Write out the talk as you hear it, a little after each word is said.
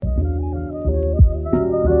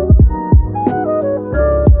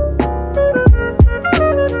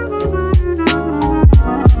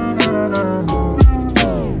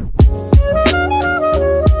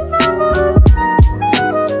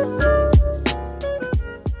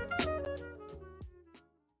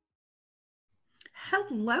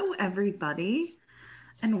Hello, everybody,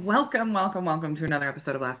 and welcome to another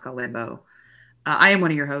episode of Last Call Lambeau. I am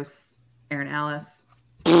one of your hosts, Erin Alice.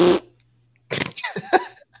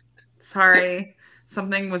 Sorry,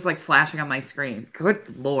 something was like flashing on my screen. Good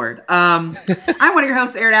Lord. I'm one of your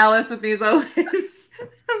hosts, Erin Alice. With me as always,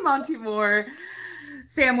 Monty Moore,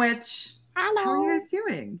 Sandwich. Hello. How are you guys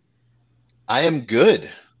doing? I am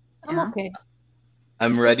good. I'm okay.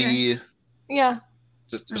 I'm Just ready. okay. Yeah.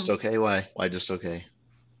 Just okay? Why? Why just okay?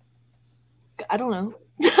 I don't know.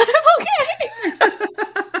 I'm okay.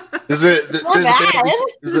 This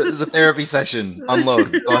is a therapy session.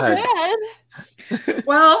 Unload. Go ahead.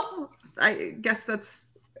 Well, I guess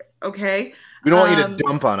that's okay. We don't want you to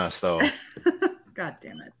dump on us, though. God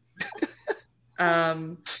damn it.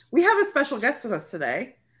 We have a special guest with us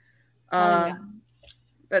today. That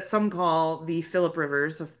some call the Philip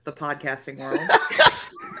Rivers of the podcasting world.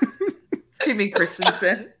 Jimmy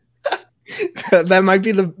Christensen. That might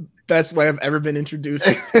be the best way I've ever been introduced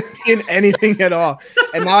in anything at all.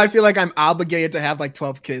 And now I feel like I'm obligated to have like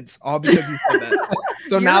 12 kids, all because you said that.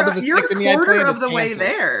 So now the you're a vasectomy quarter I of the way canceled.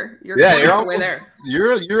 there. You're almost there.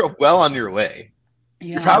 You're well on your way.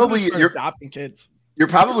 Yeah. You're adopting kids. You're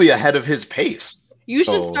probably ahead of his pace. You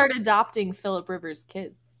should start adopting Philip Rivers'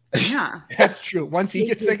 kids. Yeah, that's true. Once he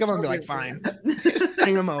gets sick of them, I'll be like, fine,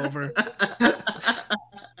 bring him over.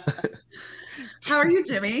 How are you,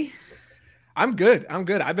 Jimmy? I'm good.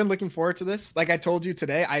 I've been looking forward to this. Like I told you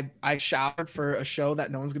today, I showered for a show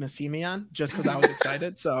that no one's going to see me on just because I was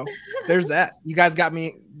excited. So there's that. You guys got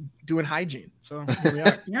me doing hygiene. So here we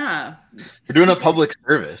are. Yeah. We're doing a public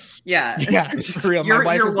service. Yeah. Yeah, for real. Your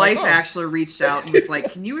wife like, actually reached out and was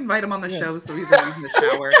like, can you invite him on the show so he's using the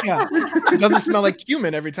shower? Yeah. It doesn't smell like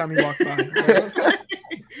cumin every time you walk by.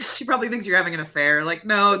 She probably thinks you're having an affair. Like,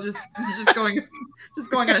 no, just going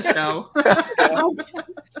on a show.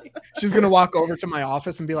 She's gonna walk over to my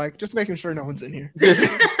office and be like, just making sure no one's in here. Just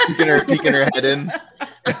peeking her head in.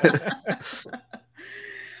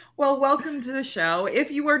 Well, welcome to the show. If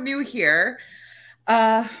you are new here,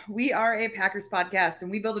 we are a Packers podcast, and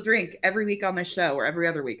we build a drink every week on this show, or every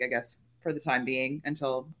other week, I guess, for the time being,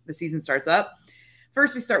 until the season starts up.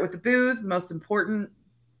 First, we start with the booze, the most important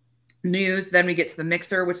news. Then we get to the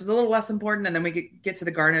mixer, which is a little less important, and then we get to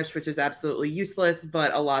the garnish, which is absolutely useless,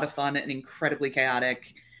 but a lot of fun and incredibly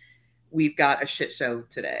chaotic. We've got a shit show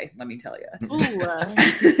today, let me tell you.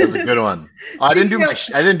 That's a good one. Oh, I didn't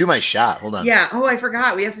do my shot. Hold on. Yeah. Oh, I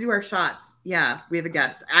forgot. We have to do our shots. Yeah, we have a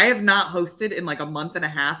guest. I have not hosted in like a month and a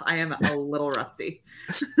half. I am a little rusty.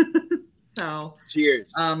 So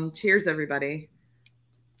cheers. Cheers, everybody.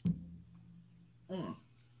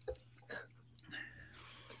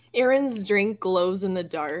 Erin's drink glows in the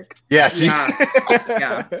dark. Yeah.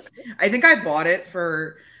 Yeah. I think I bought it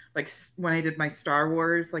for like when I did my Star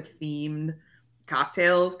Wars like themed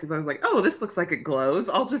cocktails, because I was like, oh, this looks like it glows.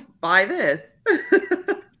 I'll just buy this.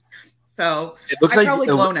 So it looks probably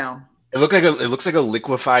glow now. It looks like a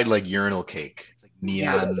liquefied like urinal cake. It's like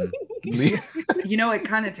neon. You know, it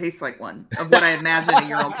kind of tastes like one of what I imagine a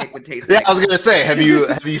urinal cake would taste Yeah, like. I was gonna say, have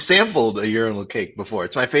you sampled a urinal cake before?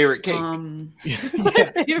 It's my favorite cake.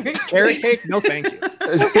 Carrot cake? No, thank you. What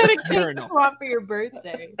kind of cake do you want for your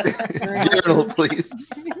birthday? Urinal, please.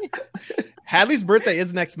 Hadley's birthday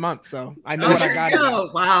is next month, so I know what I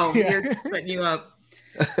got. Wow, you're setting you up.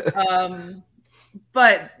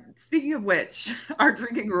 But speaking of which, our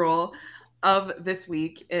drinking rule of this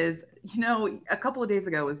week is, a couple of days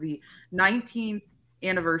ago was the 19th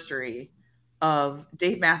anniversary of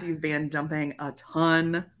Dave Matthews Band dumping a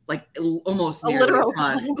ton, like almost nearly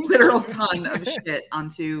a literal ton of shit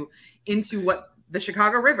into what the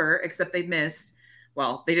Chicago River, except they missed.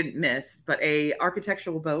 Well, they didn't miss, but a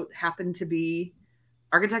architectural boat happened to be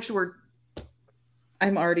architectural.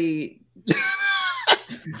 I'm already.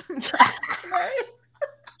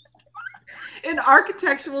 An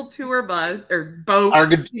architectural tour bus or boat.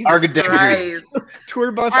 Architecture.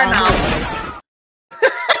 Tour bus.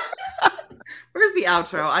 Where's the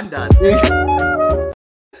outro? I'm done.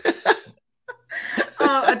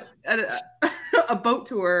 A boat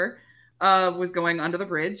tour was going under the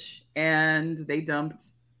bridge, and they dumped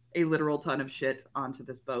a literal ton of shit onto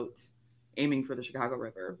this boat, aiming for the Chicago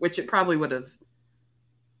River, which it probably would have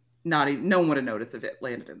no one would have noticed if it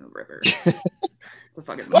landed in the river.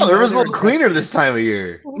 Well, the river's a little cleaner this time of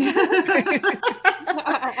year.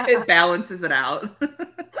 It balances it out.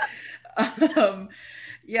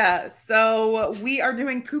 Yeah, so we are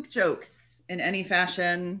doing poop jokes in any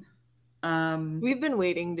fashion. We've been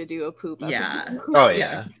waiting to do a poop episode. Yeah. Oh yeah.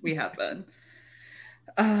 Yes, we have been.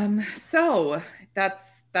 So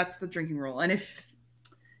that's the drinking rule. And if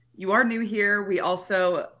you are new here, we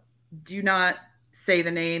also do not say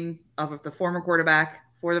the name of the former quarterback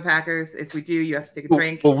for the Packers. If we do, you have to take a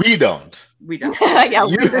drink. Well, we don't. We don't. Yeah,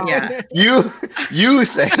 You- we don't. Yeah. You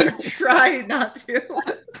say I it. try not to.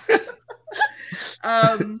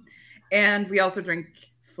 And we also drink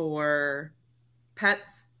for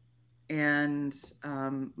pets and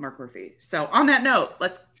Mark Murphy. So on that note,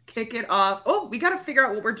 let's kick it off. Oh, we got to figure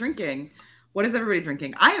out what we're drinking. What is everybody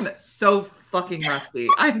drinking? I am so fucking rusty.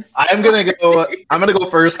 I'm gonna go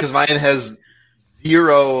first because mine has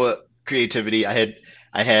zero creativity. I had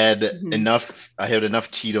Mhm.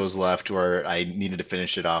 enough Tito's left where I needed to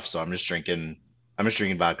finish it off, so I'm just drinking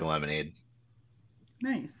vodka lemonade.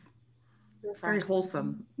 Nice. Very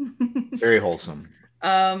wholesome. Very wholesome.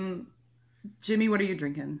 Jimmy, what are you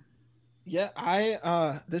drinking?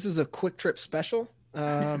 Yeah, this is a quick trip special. You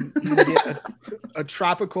can get a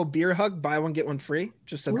tropical beer hug, buy one get one free,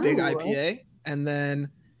 just a big Ooh. IPA, and then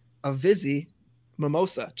a Vizzy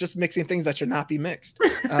mimosa, just mixing things that should not be mixed.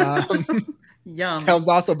 Yum. Helps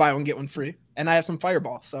also buy one get one free, and I have some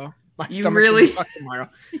Fireball, so my You stomach really- should be fucked tomorrow.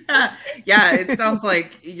 Yeah, it sounds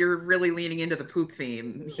like you're really leaning into the poop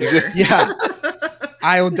theme here. Yeah,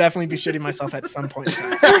 I will definitely be shitting myself at some point in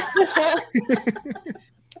time.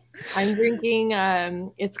 I'm drinking.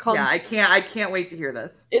 It's called. Yeah, I can't wait to hear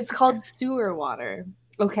this. It's called sewer water.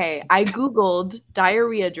 Okay, I googled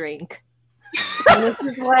diarrhea drink, and this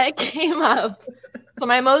is what came up. So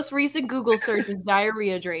my most recent Google search is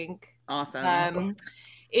diarrhea drink. Awesome.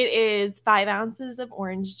 It is 5 ounces of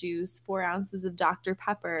orange juice, 4 ounces of Dr.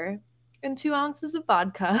 Pepper, and 2 ounces of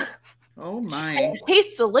vodka. Oh my. And it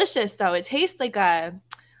tastes delicious, though. It tastes like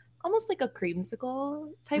almost like a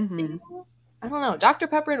creamsicle type Mhm. thing. I don't know. Dr.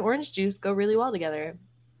 Pepper and orange juice go really well together.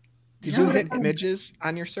 Did you hit images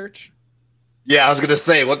on your search? Yeah, I was gonna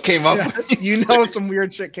say what came up. Yeah, when you know some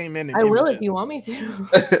weird shit came in. I will images. if you want me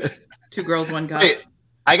to. 2 girls, 1 cup. Wait,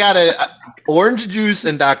 I got orange juice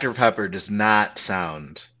and Dr. Pepper does not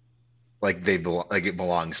sound like it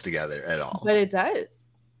belongs together at all. But it does. It's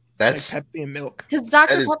That's like Pepsi and milk. Because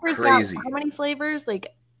Dr. That is Pepper's crazy. got how many flavors? Like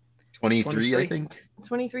 23, 23. I think.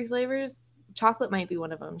 23 flavors? Chocolate might be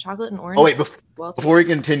one of them. Chocolate and orange. Oh wait, well, before we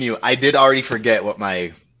continue, I did already forget what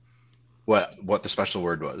the special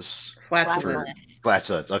word was. Flatulent.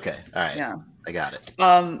 Flatulence. Okay, all right. Yeah. I got it.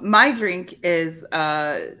 My drink is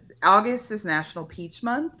August is National Peach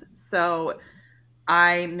Month, so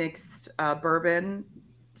I mixed bourbon,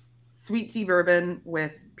 sweet tea bourbon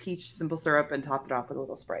with peach simple syrup and topped it off with a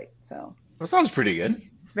little Sprite. So That sounds pretty good.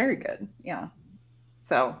 it's very good. Yeah.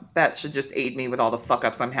 So that should just aid me with all the fuck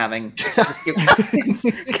ups I'm having.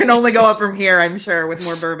 It can only go up from here, I'm sure, with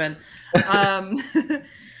more bourbon.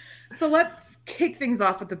 So let's kick things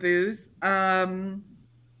off with the booze.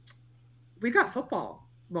 We've got football.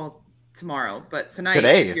 Well, tomorrow, but tonight.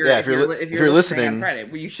 Today, if you're listening on Friday,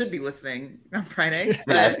 well, you should be listening on Friday.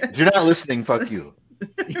 Yeah, But, if you're not listening, fuck you.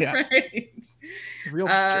 Yeah, right. real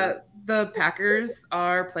jerk. The Packers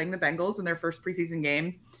are playing the Bengals in their first preseason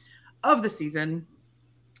game of the season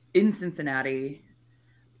in Cincinnati,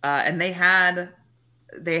 and they had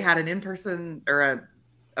an in-person or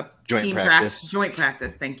a Joint team practice. joint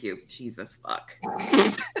practice. Thank you, Jesus fuck.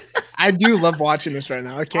 I do love watching this right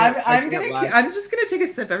now. I can't. I'm just gonna take a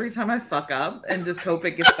sip every time I fuck up and just hope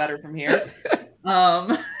it gets better from here.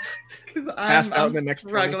 Because Passed out I'm in the next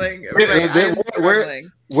 20. struggling. Wait, Right, I'm we're-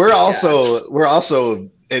 struggling. We're also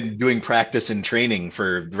doing practice and training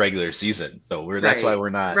for the regular season, so that's why we're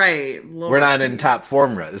not Lord, we're not in top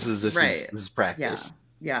form. Right? This is Right. this is practice.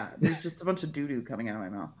 Yeah, there's just a bunch of doo-doo coming out of my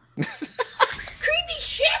mouth. creepy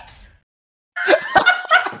shits.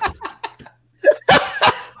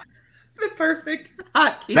 The perfect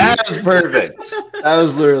hotkey. That was perfect. That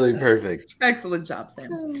was literally perfect. Excellent job,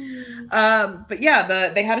 Sam. But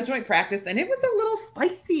yeah, they had a joint practice and it was a little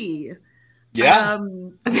spicy. Yeah.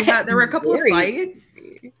 There were a couple of Very fights.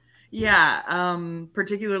 Yeah.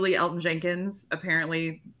 Particularly Elton Jenkins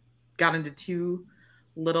apparently got into 2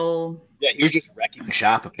 little. Yeah, he was just wrecking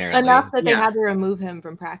shop apparently. Enough that they Yeah. had to remove him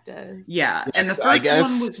from practice. Yeah, and the So I first guess-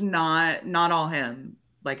 one was not all him,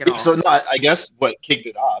 like at all. So no, I guess what kicked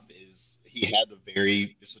it off is he had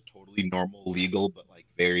just a totally normal, legal, but like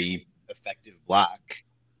very effective block.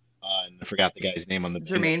 And I forgot the guy's name on the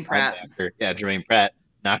Jermaine Pratt. linebacker. Yeah, Jermaine Pratt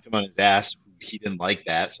knocked him on his ass. He didn't like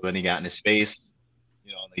that, so then he got in his face.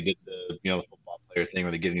 And they did the the football player thing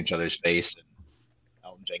where they get in each other's face. And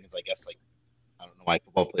Elton Jenkins, I guess, I don't know why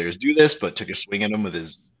football players do this, but took a swing at him with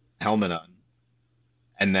his helmet on.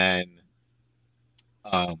 And then,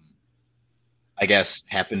 I guess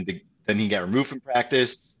then he got removed from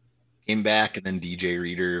practice, came back, and then DJ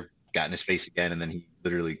Reader got in his face again, and then he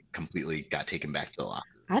literally completely got taken back to the locker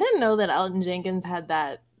room. I didn't know that Elton Jenkins had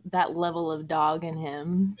that that level of dog in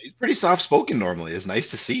him. He's pretty soft spoken normally. It's nice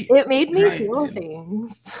to see. It made me Right, feel man.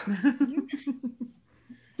 things.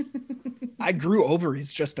 I grew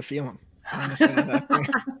ovaries just to feel them. Honestly,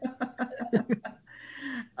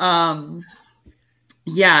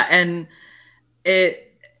 yeah, and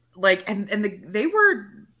it like they were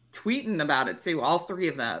tweeting about it too. All three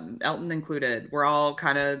of them, Elton included, were all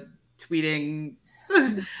kind of tweeting.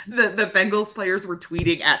 the Bengals players were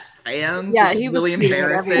tweeting at fans, Yeah, which is he was really tweeting at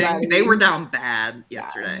embarrassing. everybody. They were down bad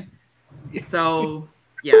yesterday. So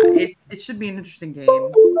yeah, it should be an interesting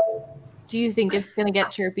game. Do you think it's gonna get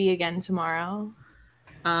chirpy again tomorrow?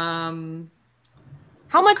 How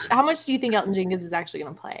much do you think Elton Jenkins is actually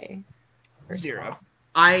gonna play? Zero.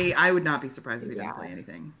 I would not be surprised if he didn't play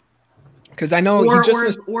anything. Because I know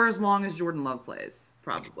or as long as Jordan Love plays,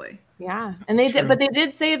 probably. Yeah, and they did, but they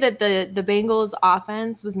did say that the Bengals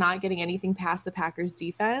offense was not getting anything past the Packers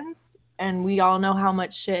defense, and we all know how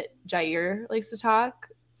much shit Jair likes to talk.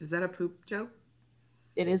 Is that a poop joke?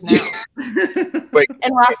 It is now. Wait,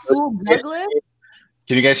 and Rasul Douglas.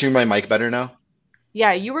 Can you guys hear my mic better now?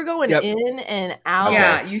 Yeah, you were going in and out.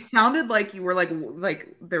 Yeah, you sounded like you were like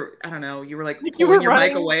there. I don't know. You were like you pulling were your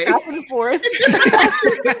mic away back and forth.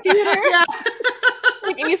 Yeah.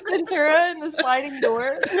 Like Ace Ventura in the sliding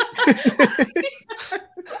door.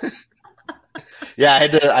 Yeah, I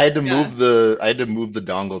had to move the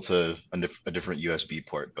dongle to a different USB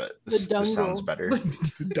port, but this sounds better.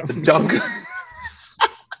 The dongle.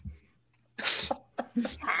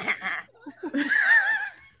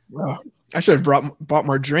 I should have bought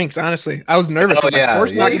more drinks. Honestly, I was nervous. You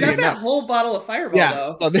got that whole bottle of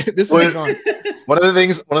Fireball though. So this was gone. One of the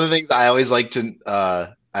things I always like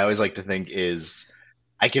to think is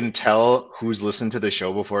I can tell who's listened to the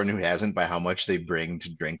show before and who hasn't by how much they bring to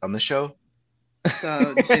drink on the show.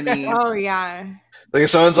 So Jimmy. Oh yeah. Like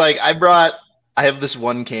if someone's like, I have this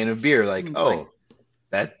one can of beer. Like,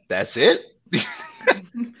 that's it.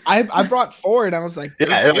 I brought 4 and I was like,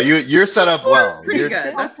 yeah, you're set up well.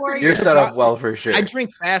 You're set up well for sure. I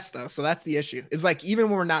drink fast though, so that's the issue. It's like even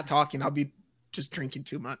when we're not talking, I'll be just drinking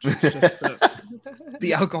too much. It's just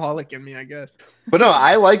the alcoholic in me, I guess. But no,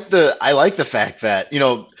 I like the fact that,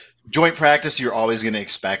 joint practice, you're always going to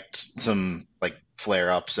expect some like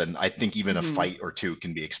flare ups, and I think even a fight or two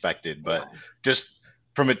can be expected. But just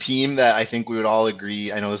from a team that I think we would all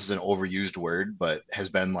agree, I know this is an overused word, but has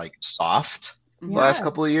been like soft the last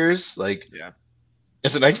couple of years. Like,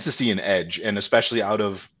 it's nice to see an edge, and especially out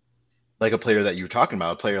of like a player that you were talking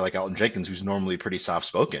about, a player like Elton Jenkins, who's normally pretty soft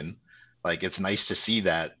spoken. Like, it's nice to see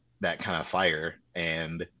that kind of fire,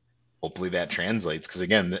 and hopefully that translates. Because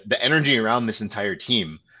again, the energy around this entire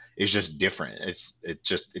team is just different.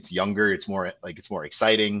 It's younger. It's more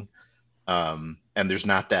exciting. And there's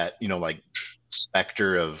not that, like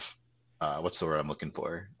specter of what's the word I'm looking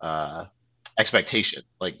for? Expectation.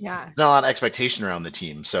 Like, there's not a lot of expectation around the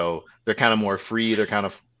team. So they're kind of more free. They're kind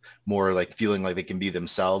of more like feeling like they can be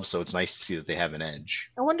themselves. So it's nice to see that they have an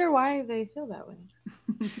edge. I wonder why they feel that way.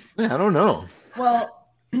 Yeah, I don't know. Well,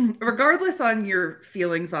 regardless on your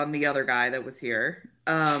feelings on the other guy that was here,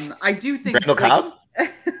 I do think Randall Cobb?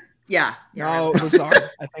 Yeah. No,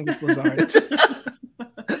 Lazard. I think it's Lazard.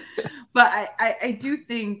 But I do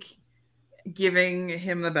think giving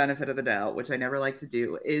him the benefit of the doubt, which I never like to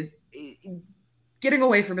do, is getting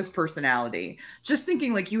away from his personality. Just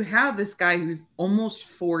thinking like you have this guy who's almost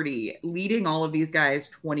 40 leading all of these guys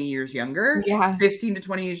 20 years younger, 15 to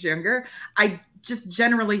 20 years younger. I just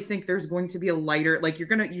generally think there's going to be a lighter, like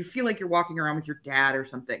you feel like you're walking around with your dad or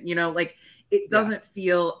something, like it doesn't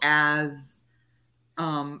feel as,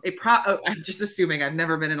 I'm just assuming, I've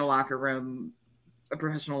never been in a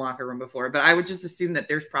professional locker room before, but I would just assume that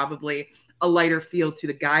there's probably a lighter feel to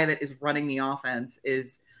the guy that is running the offense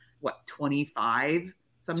is what, 25?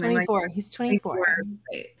 Something 24. Like He's 24.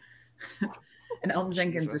 Right. And Elton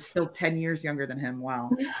Jenkins is still 10 years younger than him.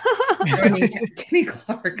 Wow. Kenny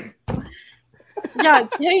Clark. Yeah,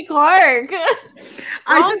 Kenny Clark.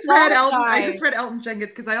 I just read Elton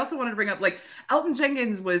Jenkins because I also wanted to bring up, like, Elton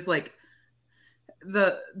Jenkins was like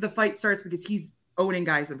the fight starts because he's owning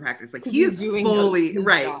guys in practice. Like, he's doing fully his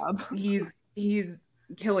job. He's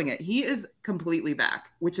killing it. He is completely back,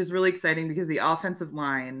 which is really exciting because the offensive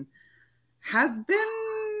line has been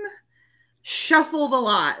shuffled a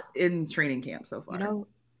lot in training camp so far. Who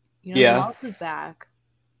else is back?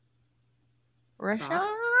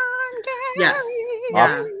 Rashawn.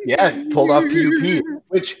 Yes. Pulled off PUP,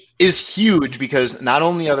 which is huge because not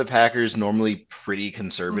only are the Packers normally pretty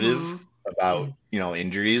conservative about,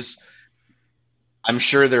 injuries, I'm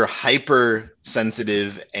sure they're hyper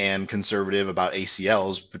sensitive and conservative about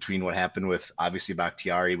ACLs between what happened with obviously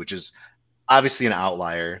Bakhtiari, which is obviously an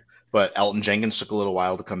outlier, but Elton Jenkins took a little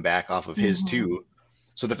while to come back off of his too.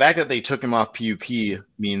 So the fact that they took him off PUP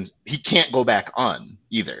means he can't go back on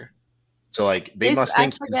either. So like they must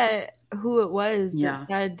think I forget who it was Yeah. that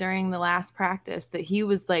said during the last practice that he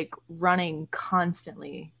was like running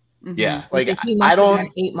constantly. Yeah, like he must have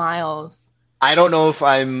done 8 miles. I don't know if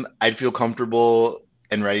I'd feel comfortable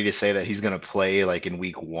and ready to say that he's going to play like in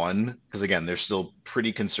week 1 because again they're still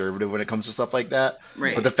pretty conservative when it comes to stuff like that.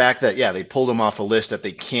 Right. But the fact that they pulled him off a list that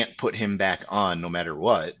they can't put him back on no matter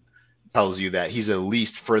what tells you that he's at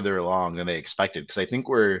least further along than they expected. Because I think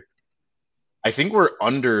we're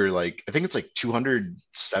under like I think it's like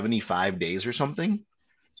 275 days or something.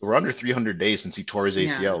 So we're under 300 days since he tore his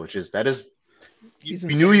ACL, which is we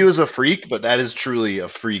knew he was a freak, but that is truly a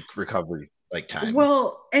freak recovery like time.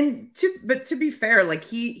 Well, to be fair, like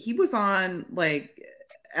he was on like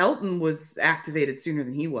Elton was activated sooner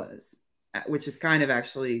than he was, which is kind of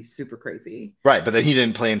actually super crazy. Right, but then he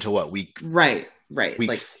didn't play until what week? Right.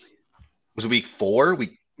 Was it week 4?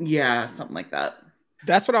 Yeah, something like that.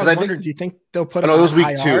 That's what I was wondering. Do you think they'll put him it was on week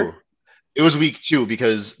IR? 2. It was week 2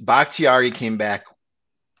 because Bakhtiari came back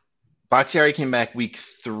week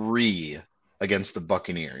 3 against the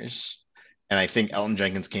Buccaneers. And I think Elton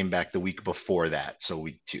Jenkins came back the week before that, so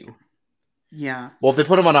week 2. Yeah. Well, if they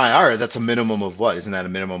put him on IR, that's a minimum of what? Isn't that a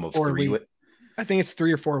minimum of 4 3? weeks. I think it's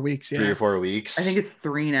 3 or 4 weeks. Yeah. 3 or 4 weeks. I think it's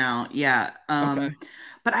 3 now. Yeah. Okay.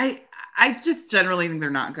 But I just generally think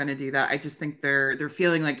they're not going to do that. I just think they're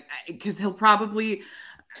feeling like because he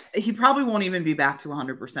probably won't even be back to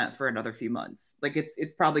 100% for another few months. Like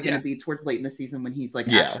it's probably going to be towards late in the season when he's like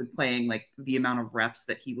actually playing like the amount of reps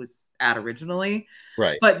that he was at originally.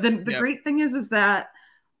 Right. But the great thing is that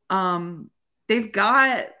they've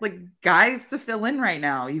got like guys to fill in right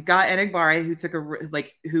now. You've got Enagbare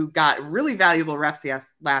who got really valuable reps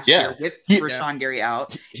last year with Rashawn Gary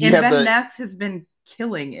out. And Ben Ness has been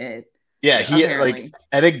killing it. Yeah, he like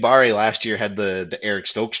Enagbare last year had the Eric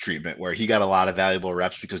Stokes treatment where he got a lot of valuable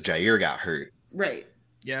reps because Jair got hurt. Right.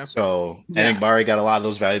 Yeah. So Enagbare got a lot of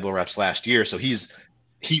those valuable reps last year. So he's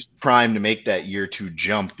primed to make that year 2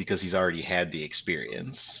 jump because he's already had the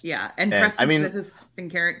experience. Yeah, and Preston Smith has been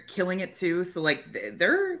killing it too. So like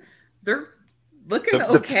they're looking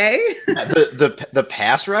okay. the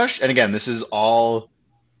pass rush, and again, this is all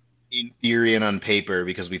in theory and on paper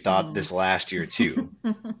because we thought this last year too.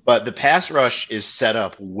 But the pass rush is set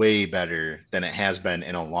up way better than it has been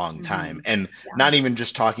in a long time. And not even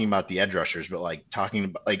just talking about the edge rushers, but like talking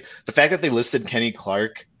about like the fact that they listed Kenny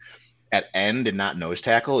Clark at end and not nose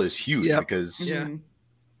tackle is huge because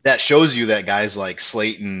that shows you that guys like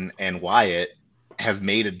Slayton and Wyatt have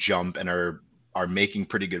made a jump and are making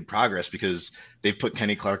pretty good progress because they've put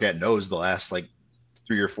Kenny Clark at nose the last like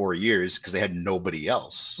 3 or 4 years because they had nobody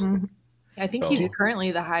else. I think he's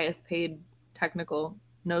currently the highest paid technical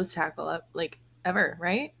nose tackle like ever,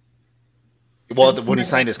 right? Well, when he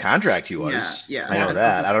signed his contract, he was. Yeah. I know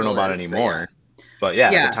that. I don't know about anymore. But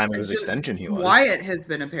at the time of his extension, he was. Wyatt has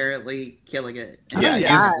been apparently killing it.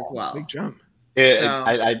 As well. Big jump.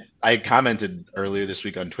 I commented earlier this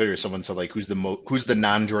week on Twitter. Someone said like, "Who's the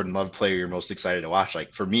non-Jordan Love player you're most excited to watch?"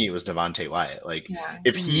 Like for me, it was Devontae Wyatt. Like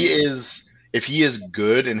if he is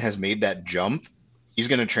good and has made that jump, he's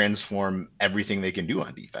going to transform everything they can do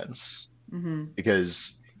on defense.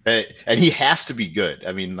 Because and he has to be good.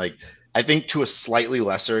 I mean, like I think to a slightly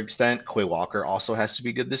lesser extent, Quay Walker also has to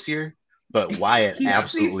be good this year. But Wyatt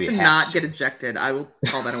absolutely needs to not get ejected. I will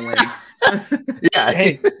call that a win.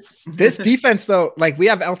 Hey, this defense though, like we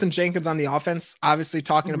have Elton Jenkins on the offense, obviously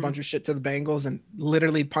talking a bunch of shit to the Bengals and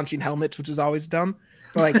literally punching helmets, which is always dumb.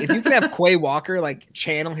 But like if you can have Quay Walker like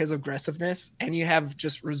channel his aggressiveness, and you have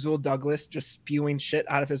just Rasul Douglas just spewing shit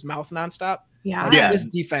out of his mouth nonstop, this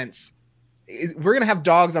defense, we're gonna have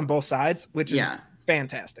dogs on both sides, which is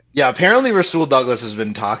fantastic. Yeah, apparently Rasul Douglas has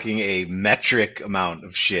been talking a metric amount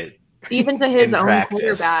of shit. Even to his own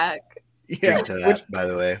quarterback. Yeah, to that, by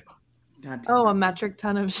the way. A metric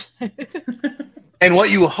ton of shit. And what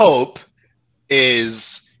you hope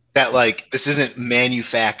is that like this isn't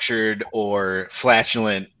manufactured or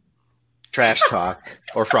flatulent trash talk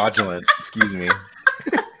or fraudulent. Excuse me.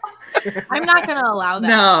 I'm not going to allow that.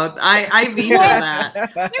 No, I veto that.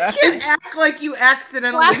 You can't act like you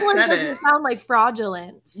accidentally said it. Sound like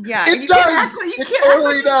fraudulent. Yeah, it does. It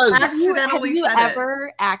totally does. Have you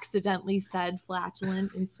ever accidentally said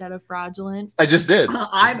flatulent instead of fraudulent? I just did.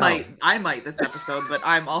 I might this episode, but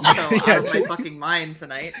I'm also out of my fucking mind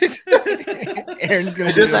tonight. Aaron's gonna.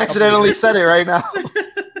 I just accidentally said it right now.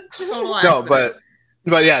 Total accident.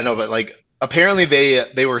 but like apparently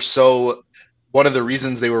they were so. One of the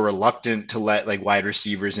reasons they were reluctant to let like wide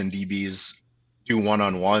receivers and DBs do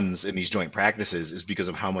one-on-ones in these joint practices is because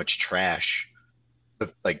of how much trash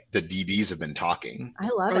the DBs have been talking. I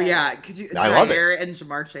love it. Oh yeah, could you? I love it. Jair and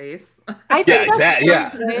Jamar Chase. I think Yeah, that's exactly, so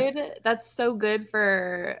yeah. good. That's so good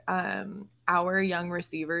for our young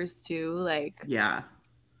receivers too. Like, Yeah,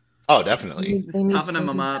 Oh, definitely. they it's need toughening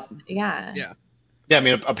them to- up. Yeah. Yeah. Yeah, I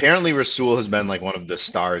mean, apparently Rasul has been like one of the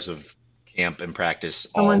stars of camp and practice.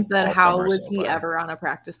 Someone said, all "How summer was so he far. ever on a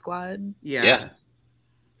practice squad Yeah.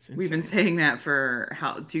 It's We've been insane. saying that for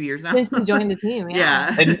 2 years now. since he joined the team?"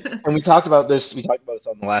 Yeah. Yeah. And we talked about this. We talked about this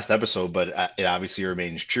on the last episode, but it obviously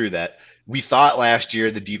remains true that we thought last year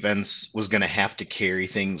the defense was going to have to carry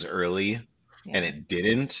things early, and it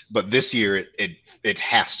didn't. But this year, it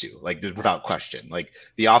has to, like, without question. Like,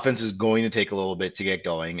 the offense is going to take a little bit to get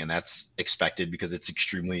going, and that's expected because it's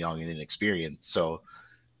extremely young and inexperienced. So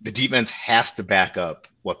the defense has to back up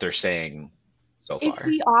what they're saying so If far.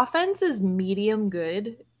 the offense is medium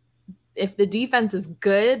good, if the defense is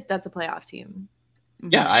good, that's a playoff team.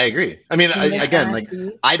 Yeah, I agree. I mean, In the again, like,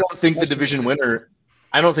 NFC, I don't think the Western division Conference. winner.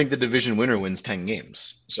 I don't think the division winner wins 10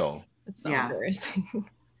 games. So it's so Yeah. embarrassing.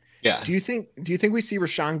 yeah, Do you think we see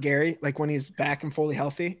Rashawn Gary, like when he's back and fully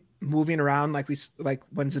healthy, moving around like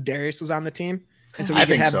when Za'Darius was on the team? And so we I could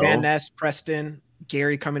think have so. Van Ness, Preston,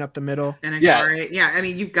 Gary coming up the middle. And Yeah. yeah. I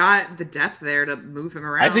mean, you've got the depth there to move him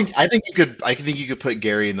around. I think you could put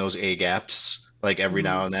Gary in those A gaps like every Mhm.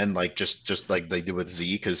 now and then, like just like they did with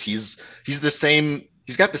Z, because he's the same.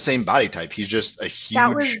 He's got the same body type. He's just a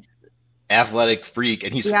That was huge athletic freak,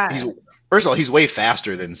 and he's Yeah. first of all, he's way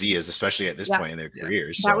faster than Z is, especially at this Yeah. point in their Yeah.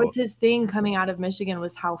 careers. that So was his thing coming out of Michigan,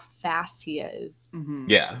 was how fast he is. Mhm.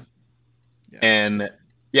 yeah. Yeah. And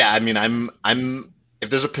yeah, I mean, I'm if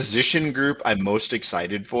there's a position group I'm most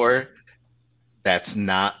excited for, that's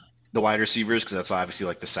not the wide receivers, because that's obviously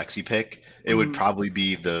like the sexy pick. It would Mhm. probably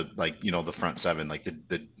be the the front seven, like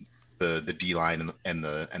the D line and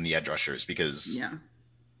the edge rushers, because Yeah.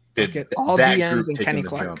 Look at all that DNs group and taking Kenny the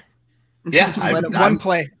Clark. jump. Yeah, Just let him one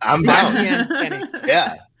play. I'm Five down. DNs, Kenny.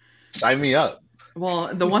 Yeah, sign me up.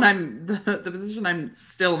 Well, the position I'm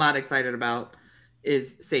still not excited about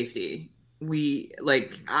is safety.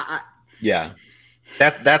 Yeah,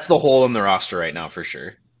 that's the hole in the roster right now for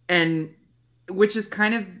sure. And which has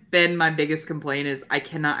kind of been my biggest complaint is I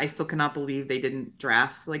still cannot believe they didn't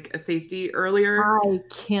draft like a safety earlier. I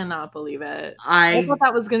cannot believe it. I I thought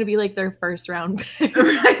that was going to be like their first round pick.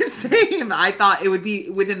 same. I thought it would be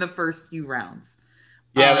within the first few rounds.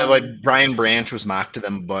 Yeah, that, like Um, Brian Branch was mocked to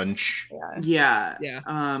them a bunch. Yeah. Yeah.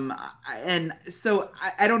 And so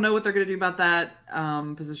I don't know what they're going to do about that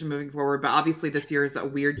position moving forward, but obviously this year is a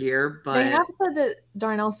weird year, They but have said that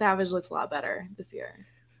Darnell Savage looks a lot better this year.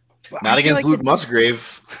 But Not I feel against like Luke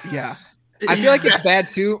Musgrave. Yeah. I feel like it's bad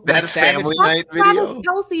too. when That Savage- family That's night video. Travis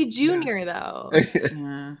Kelsey Jr. though.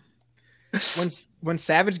 yeah. when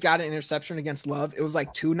Savage got an interception against Love, it was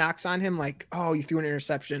like 2 knocks on him. Like, oh, you threw an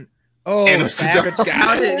interception. Oh, And it was a Savage double.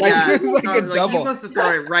 How got did, it. Like, yeah. it was like So, a like, double. you must have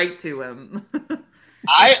thrown it right to him.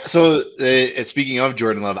 Speaking of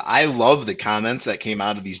Jordan Love, I love the comments that came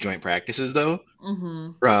out of these joint practices though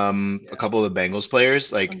Mm-hmm. from a couple of the Bengals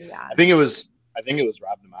players. Like, Yeah. I think it was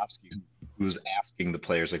Rob Domofsky who was asking the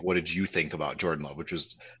players, like, what did you think about Jordan Love? Which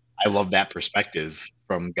was, I love that perspective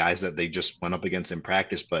from guys that they just went up against in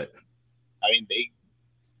practice. But I mean,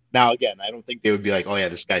 now again, I don't think they would be like, oh yeah,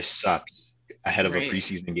 this guy sucked ahead of Right. a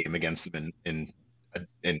preseason game against them in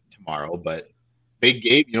tomorrow. But they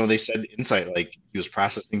gave, they said insight, like he was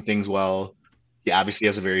processing things well. He obviously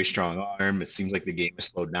has a very strong arm. It seems like the game is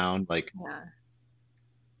slowed down. Like, Yeah.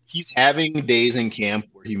 he's having days in camp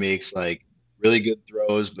where he makes like really good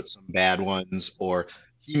throws, but some bad ones, or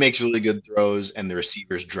he makes really good throws and the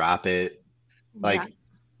receivers drop it. Like, Yeah.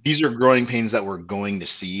 these are growing pains that we're going to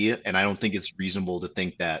see, and I don't think it's reasonable to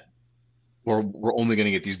think that we're only going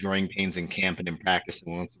to get these growing pains in camp and in practice,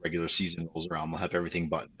 and once the regular season rolls around, we'll have everything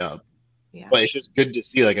buttoned up. Yeah. But it's just good to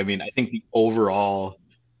see. Like, I mean, I think the overall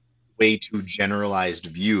way too generalized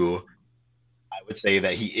view, I would say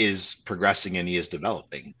that he is progressing and he is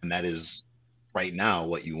developing, and that is right now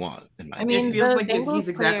what you want. In my I mean, It feels the like he's Bengals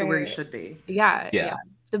exactly where he player- should be. Yeah. Yeah.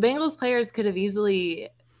 The Bengals players could have easily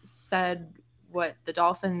said what the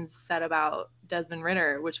Dolphins said about Desmond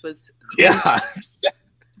Ritter, which was yeah.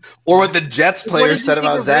 Or what the Jets What player did you said think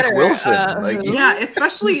about of Zach Ritter? Wilson. Yeah,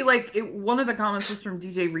 especially like one of the comments was from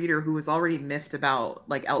DJ Reader, who was already miffed about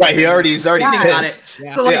like Elton. right, he's already Yeah. Got it. pissed.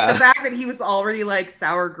 Yeah. So like Yeah. the fact that he was already like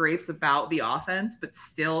sour grapes about the offense, but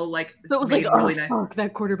still like so it was made like, really oh nice. fuck,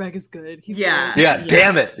 that quarterback is good. He's Yeah. good. Yeah,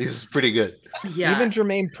 damn it. He was pretty good. Yeah, Even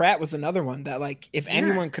Jermaine Pratt was another one that, like, if Yeah.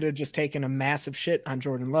 anyone could have just taken a massive shit on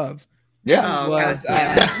Jordan Love, Yeah. Oh, was God,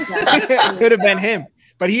 yeah. it could have been him.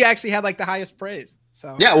 But he actually had like the highest praise.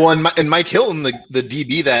 So Yeah, well, and Mike Hilton, the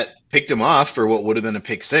DB that picked him off for what would have been a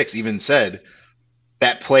pick six, even said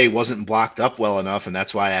that play wasn't blocked up well enough, and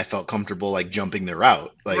that's why I felt comfortable like jumping the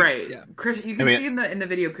route. Like, right. yeah. Chris, you can see in the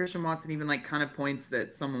video, Christian Watson even like kind of points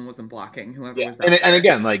that someone wasn't blocking whoever was out and there.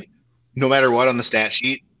 again, like no matter what on the stat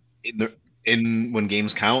sheet, when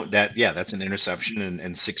games count, that's an interception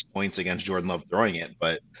and 6 points against Jordan Love throwing it.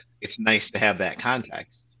 But it's nice to have that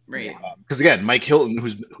context, right? Because again, Mike Hilton,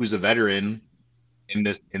 who's a veteran in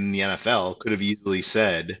the NFL, could have easily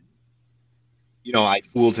said, I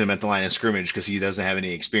fooled him at the line of scrimmage because he doesn't have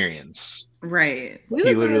any experience. Right.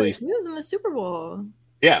 He was in the Super Bowl.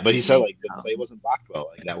 Yeah, but he said like the play wasn't blocked well.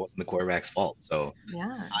 Like that wasn't the quarterback's fault. So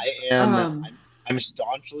yeah, I'm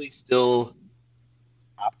staunchly still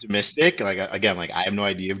optimistic. Like again, like I have no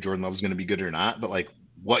idea if Jordan Love's going to be good or not, but like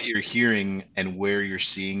what you're hearing and where you're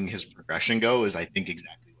seeing his progression go is, I think,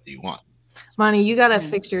 exactly what you want. Monty, you gotta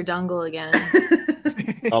fix your dongle again.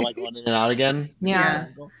 Oh, like going in and out again? Yeah.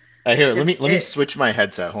 Here, let me switch my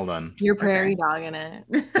headset. Hold on. You're prairie dogging it.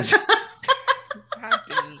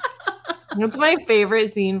 That's my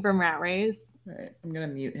favorite scene from Rat Race. Right. I'm gonna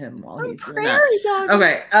mute him while he's doing that.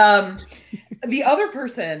 Okay. The other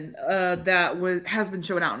person that has been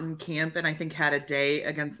showing out in camp and I think had a day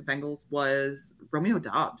against the Bengals was Romeo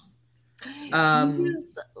Doubs. He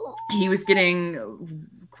was getting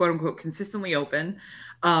quote unquote consistently open,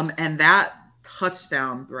 and that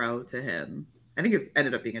touchdown throw to him, I think it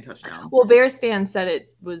ended up being a touchdown. Well, Bears fans said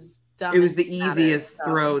it was dumb. It was the easiest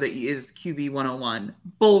throw that is QB 101.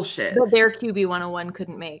 Bullshit. But their QB 101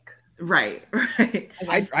 couldn't make. Right.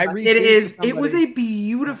 It was a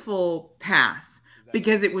beautiful pass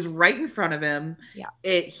because it was right in front of him. Yeah.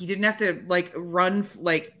 He didn't have to like run,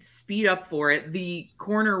 like speed up for it. The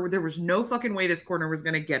corner, there was no fucking way this corner was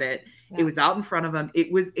going to get it. Yeah. It was out in front of him.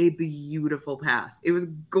 It was a beautiful pass. It was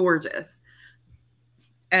gorgeous.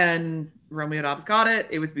 And Romeo Doubs got it.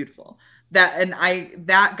 It was beautiful. That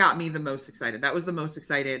got me the most excited. That was the most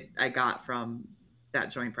excited I got from that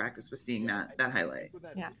joint practice, was seeing that highlight.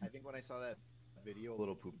 I think when I saw that video, a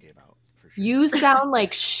little poop came out. For sure. You sound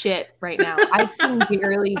like shit right now. I can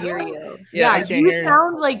barely hear you. Yeah, you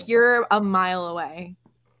sound like you're a mile away.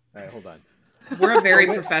 All right, hold on. We're a very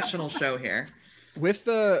professional show here. With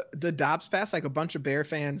the Dobbs pass, like a bunch of Bear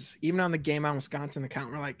fans, even on the Game On Wisconsin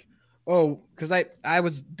account, were like, oh, because I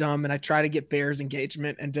was dumb and I tried to get Bears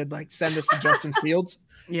engagement and did like send this to Justin Fields.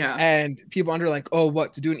 Yeah. And people under like, oh,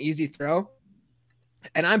 what, to do an easy throw?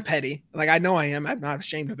 And I'm petty. Like, I know I am. I'm not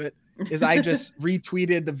ashamed of it. Is I just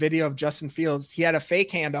retweeted the video of Justin Fields. He had a fake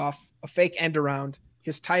handoff, a fake end around,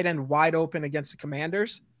 his tight end wide open against the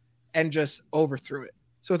Commanders, and just overthrew it.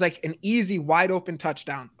 So it's like an easy wide open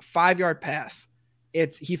touchdown, 5-yard pass.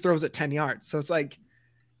 He throws it 10 yards. So it's like,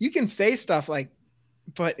 you can say stuff like,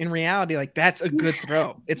 but in reality, like that's a good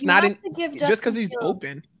throw. It's not just because he's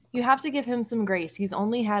open. You have to give him some grace. He's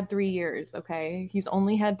only had 3 years, okay? He's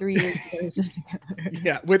only had 3 years just together.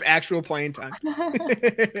 Yeah, with actual playing time.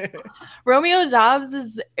 Romeo Doubs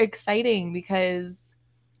is exciting because,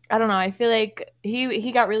 I don't know, I feel like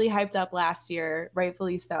he got really hyped up last year,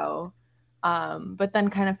 rightfully so, but then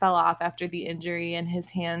kind of fell off after the injury and his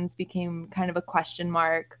hands became kind of a question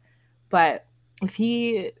mark. But if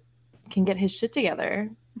he can get his shit together.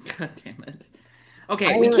 God damn it.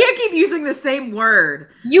 Okay, we can't keep using the same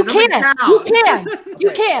word. You can.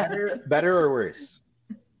 You can. Better or worse?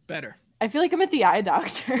 Better. I feel like I'm at the eye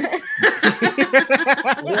doctor.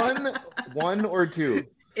 One or two.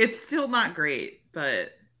 It's still not great,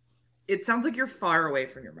 but it sounds like you're far away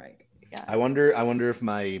from your mic. Yeah. I wonder if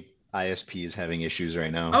my ISP is having issues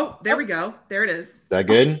right now. Oh, there we go. There it is. Is that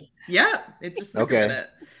good? Yeah, it just took a minute.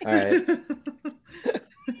 All right.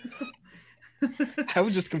 I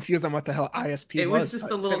was just confused on what the hell ISP was. It was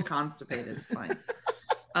just a little constipated. It's fine.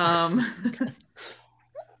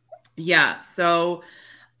 Yeah, so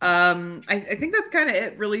I think that's kind of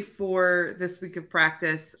it really for this week of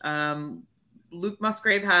practice. Luke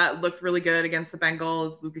Musgrave looked really good against the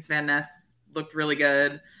Bengals. Lucas Van Ness looked really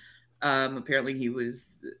good. Apparently he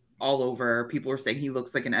was all over. People were saying he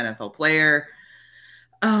looks like an NFL player.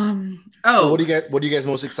 What are you guys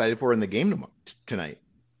most excited for in the game tonight?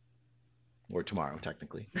 Or tomorrow,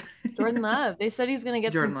 technically. Jordan Love. They said he's going to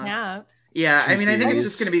get some snaps. Yeah, I mean, I think it's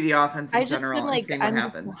just going to be the offense in general. I'm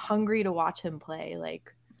just hungry to watch him play.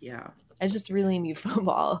 Like, yeah, I just really need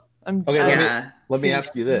football. Let me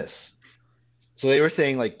ask you this. So they were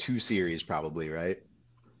saying like 2 series probably, right?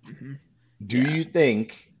 Mm-hmm. Do you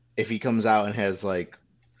think if he comes out and has like,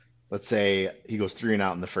 let's say he goes 3 and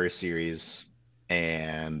out in the first series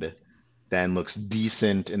and then looks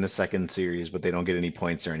decent in the second series, but they don't get any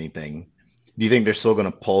points or anything, Do you think they're still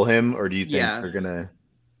going to pull him, or do you think Yeah. they're going to?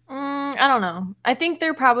 I don't know. I think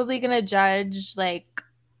they're probably going to judge like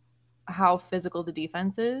how physical the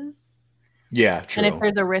defense is. Yeah, true. And if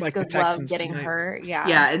there's a risk Like the of Love Texans getting tonight. hurt, yeah.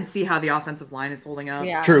 Yeah, and see how the offensive line is holding up.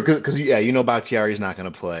 Yeah. True, because Bakhtiari's not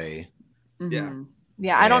going to play. Mhm.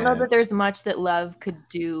 Yeah, I don't know Yeah. that there's much that Love could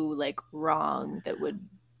do like wrong that would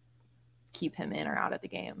keep him in or out of the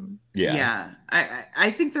game. Yeah.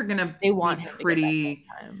 I think they're gonna They want be him pretty to get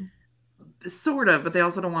back time. sort of, but they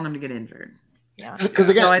also don't want him to get injured. Yeah. Because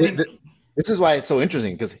again, So I think this is why it's so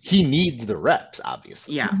interesting, because he needs the reps,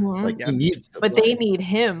 obviously. yeah, Mhm. Like he needs to But play. they need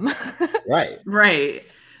him. Right. right.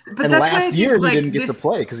 But And that's why I last think, year he like, didn't get to this-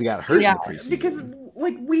 play because he got hurt Yeah, in the preseason. because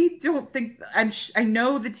like we don't think I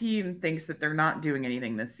know the team thinks that they're not doing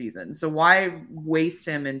anything this season. So why waste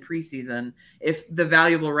him in preseason if the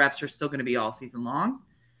valuable reps are still going to be all season long?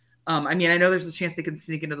 I mean, I know there's a chance they can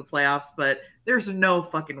sneak into the playoffs, but there's no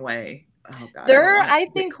fucking way. Oh god, I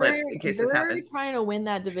think they're they're trying to win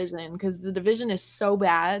that division because the division is so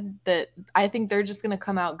bad that I think they're just going to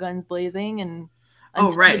come out guns blazing, and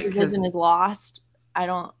until the division is lost, I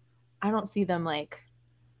don't see them like,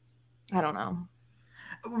 I don't know.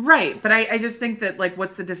 Right, but I just think that like,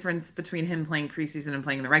 what's the difference between him playing preseason and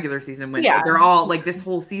playing in the regular season when they're all like, this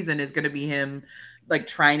whole season is going to be him like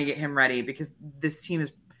trying to get him ready because this team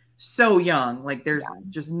is so young. Like, there's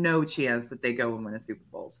just no chance that they go and win a Super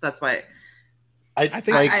Bowl. So that's why I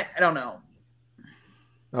think I don't know.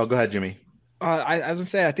 Oh, go ahead, Jimmy. I was gonna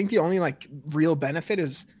say I think the only like real benefit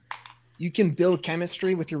is you can build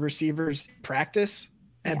chemistry with your receivers practice.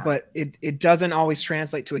 But it doesn't always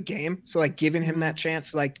translate to a game. So like giving him that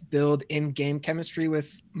chance to like build in-game chemistry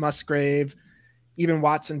with Musgrave, even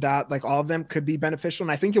Watson, Dot, like all of them could be beneficial.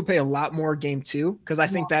 And I think you'll play a lot more game 2 because I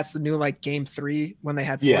think that's the new like game 3 when they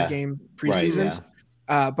had 4-game preseasons.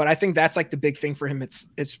 Right, but I think that's like the big thing for him.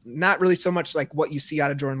 It's not really so much like what you see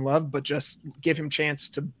out of Jordan Love, but just give him chance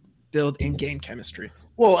to build in-game chemistry.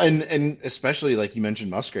 Well, and especially like you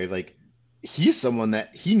mentioned Musgrave, like he's someone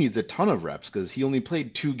that he needs a ton of reps because he only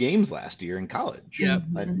played 2 games last year in college. Yeah.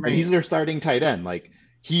 And he's their starting tight end. Like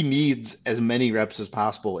he needs as many reps as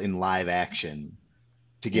possible in live action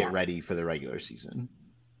to get ready for the regular season.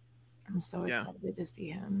 I'm so excited to see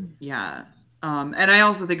him. Yeah. And I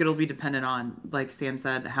also think it'll be dependent on, like Sam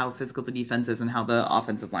said, how physical the defense is and how the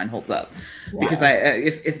offensive line holds up. Because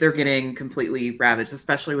if they're getting completely ravaged,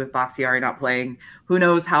 especially with Bakhtiari not playing, who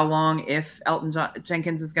knows how long if Elton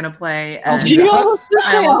Jenkins is going to play. And I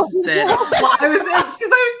almost said, well, I was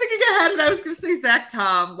thinking ahead and I was going to say Zach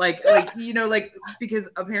Tom, because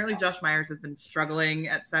apparently Josh Myers has been struggling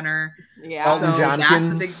at center. Yeah. Elton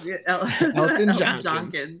Jenkins. That's a big Elton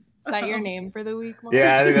Jenkins. Is that your name for the week, Mark?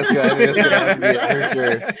 Yeah, I think that's good. For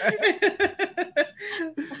sure.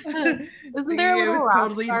 Isn't there a little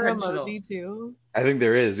rock star emoji too? I think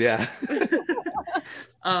there is, yeah.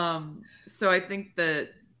 So I think that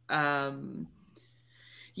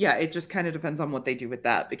it just kind of depends on what they do with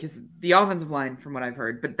that, because the offensive line, from what I've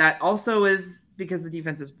heard, but that also is because the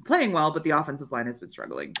defense is playing well, but the offensive line has been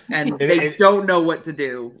struggling and they don't know what to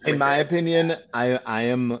do. In my opinion,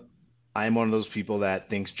 I'm one of those people that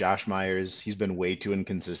thinks Josh Myers, he's been way too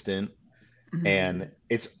inconsistent. Mm-hmm. And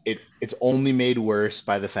it's only made worse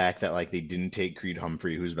by the fact that like they didn't take Creed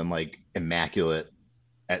Humphrey, who's been like immaculate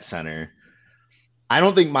at center. I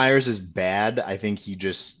don't think Myers is bad. I think he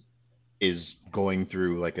just is going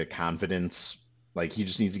through like a confidence, like he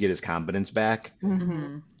just needs to get his confidence back.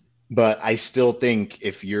 Mm-hmm. But I still think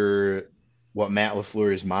if you're what Matt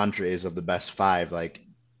LaFleur's mantra is of the best 5, like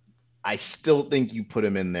I still think you put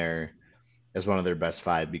him in there as one of their best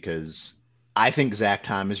 5, because I think Zach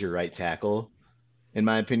Tom is your right tackle, in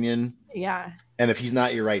my opinion. Yeah. And if he's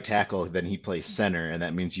not your right tackle, then he plays center, and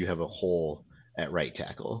that means you have a hole at right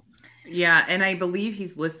tackle. Yeah, and I believe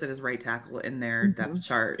he's listed as right tackle in their depth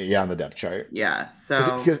chart. Yeah, on the depth chart. Yeah,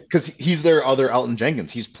 so because he's their other Elton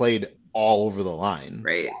Jenkins. He's played all over the line.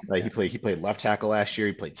 Right. Like he played left tackle last year.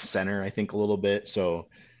 He played center, I think, a little bit. So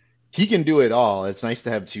he can do it all. It's nice to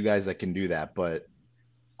have 2 guys that can do that, but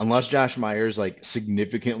unless Josh Myers like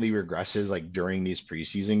significantly regresses like during these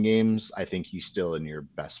preseason games, I think he's still in your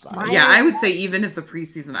best 5. Yeah, I would say even if the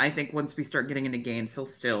preseason, I think once we start getting into games,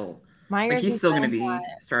 he's still going to be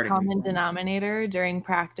starting. Common denominator during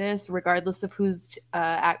practice, regardless of who's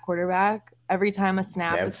at quarterback. Every time a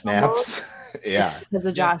snaps, yeah, because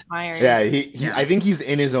of Josh Myers. Yeah, he I think he's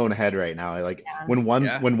in his own head right now. Like when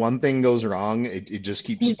one thing goes wrong, it just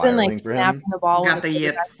keeps spiraling for him. He's been like snapping the ball when the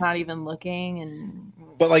yips, not even looking, and.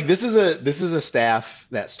 But like this is a staff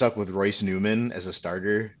that stuck with Royce Newman as a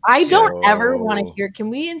starter. I don't ever want to hear. Can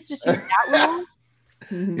we institute that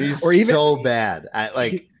rule? He's so bad.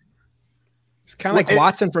 It's kind of like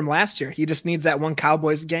Watson from last year. He just needs that one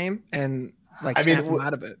Cowboys game and like snap him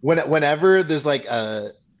out of it. Whenever there's like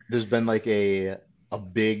there's been like a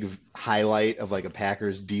big highlight of like a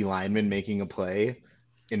Packers D lineman making a play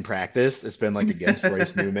in practice, it's been like against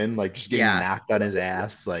Royce Newman, like just getting knocked on his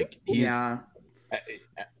ass. Like he's that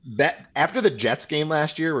after the Jets game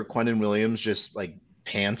last year where Quentin Williams just like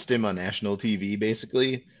pantsed him on national TV,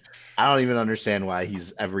 basically. I don't even understand why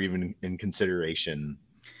he's ever even in consideration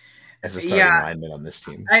as a starting lineman on this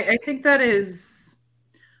team. I think that is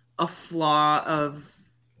a flaw of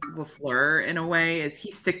LaFleur in a way, is he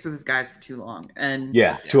sticks with his guys for too long. And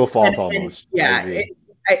to a fault almost. I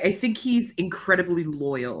think he's incredibly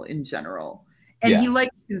loyal in general. And he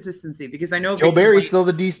likes consistency because I know Joe Barry's still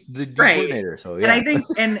the coordinator. So And I think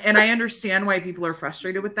and I understand why people are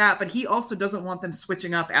frustrated with that, but he also doesn't want them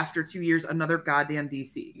switching up after 2 years, another goddamn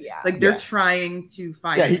DC. Like they're trying to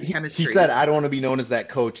find chemistry. He said, I don't want to be known as that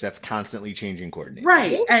coach that's constantly changing coordinator.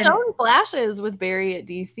 Right. They've shown flashes with Barry at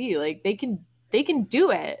DC. Like they can do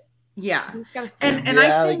it. Yeah. And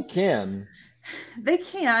I think they can. They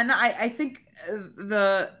can. I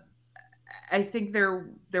think there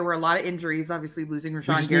were a lot of injuries. Obviously, losing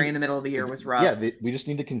Rashawn Gary in the middle of the year was rough. Yeah, we just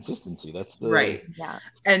need the consistency. That's the right. Yeah.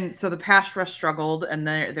 And so the pass rush struggled, and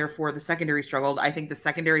therefore the secondary struggled. I think the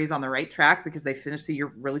secondary is on the right track because they finished the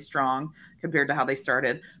year really strong compared to how they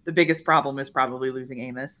started. The biggest problem is probably losing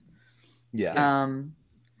Amos. Yeah.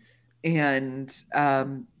 And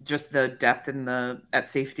just the depth at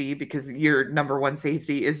safety, because your number one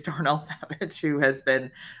safety is Darnell Savage, who has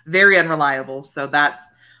been very unreliable. So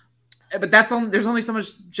there's only so much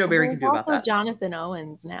Joe Barry can do about that. Jonathan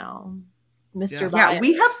Owens now, Mr. Yeah,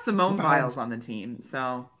 we have Simone Biles on the team,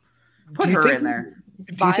 so put her in there.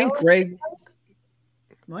 Do you think Greg?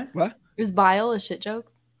 What? Is Bile a shit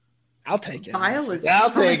joke? I'll take it. Bile is. I'll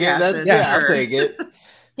take it. I'll take it.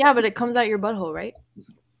 Yeah, but it comes out your butthole, right?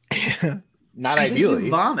 Not ideally.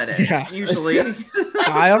 You vomit it usually.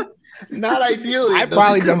 Bile? Not ideally. I've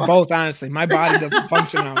probably done both, honestly. My body doesn't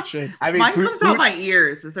function how it should. I mean, mine comes out my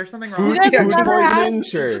ears. Is there something wrong?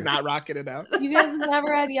 It's not rocking it out. You guys have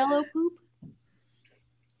never had yellow poop?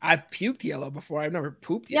 I've puked yellow before. I've never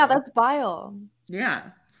pooped yellow. Yeah, that's bile. Yeah.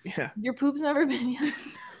 Your poop's never been yellow.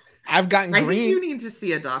 I've gotten green. I think you need to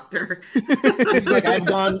see a doctor. He's like, I've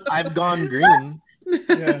gone green.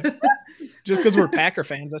 Yeah. Just because we're Packer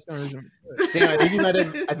fans, that's no reason. Sam, I think you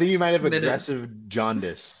might have aggressive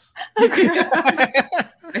jaundice. I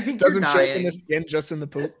think doesn't show up in the skin, just in the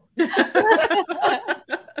poop.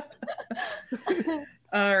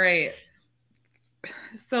 All right.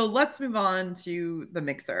 So let's move on to the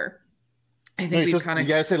mixer. I think we kind of. You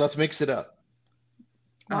gotta say, let's mix it up.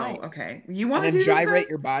 Oh, okay. You want to gyrate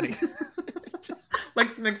your body?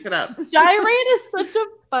 Let's mix it up. Gyrate is such a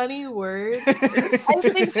funny word.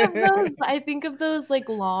 I think of those like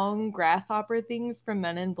long grasshopper things from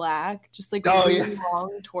Men in Black, just like a really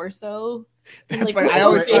long torso. And, like, I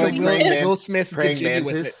always thought like Will Smith's get jiggy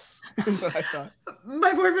with it.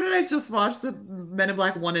 My boyfriend and I just watched the Men in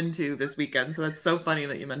Black 1 and 2 this weekend, so that's so funny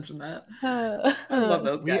that you mentioned that. I love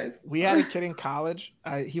those guys. We had a kid in college.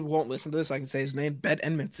 He won't listen to this, so I can say his name, Ben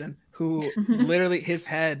Edmondson, who literally his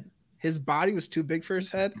body was too big for his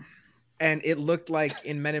head, and it looked like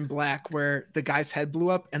in Men in Black where the guy's head blew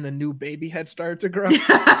up and the new baby head started to grow.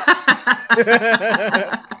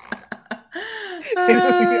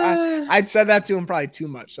 I'd said that to him probably too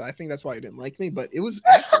much, so I think that's why he didn't like me. But it was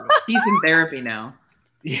accurate. He's in therapy now.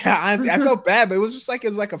 Yeah, honestly, I felt bad, but it was just like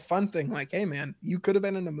it's like a fun thing. Like, hey, man, you could have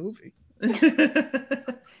been in a movie.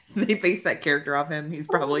 They based that character off him. He's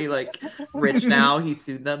probably like rich now. He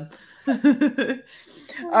sued them.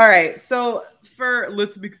 All right, so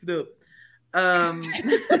let's mix it up. I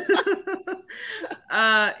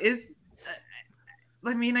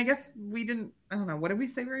guess we didn't. I don't know. What did we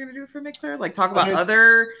say we were going to do for Mixer? Like talk about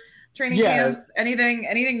other training camps?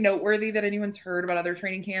 Anything noteworthy that anyone's heard about other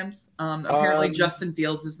training camps? Apparently, Justin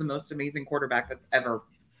Fields is the most amazing quarterback that's ever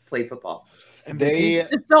played football. And they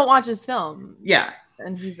just don't watch his film. Yeah.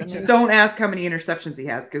 And he's just don't ask how many interceptions he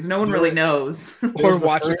has because no one really knows. Or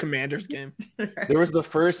watch a Commanders game. There was the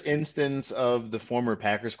first instance of the former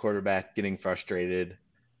Packers quarterback getting frustrated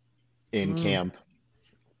in camp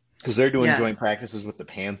because they're doing joint practices with the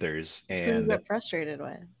Panthers, and get frustrated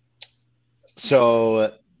with.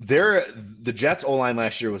 So the Jets O-line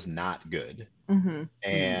last year was not good,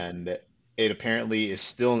 and it apparently is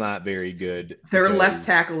still not very good. Their left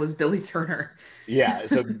tackle is Billy Turner. Yeah,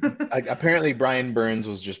 so apparently Brian Burns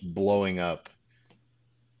was just blowing up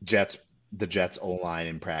the Jets O-line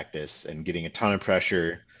in practice and getting a ton of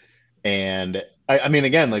pressure. And I mean,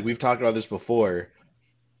 again, like we've talked about this before,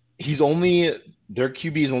 their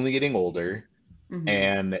QB is only getting older.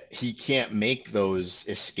 and he can't make those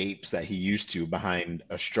escapes that he used to behind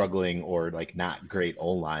a struggling or like not great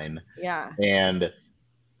O-line. Yeah. And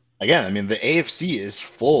again, I mean, the AFC is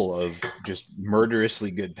full of just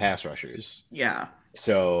murderously good pass rushers. Yeah.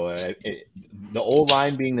 So the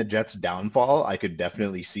O-line being the Jets' downfall, I could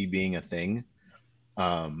definitely see being a thing.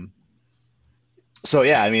 So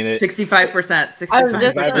yeah, I mean, 65%. I was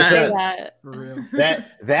just going to say 65%. that. For real.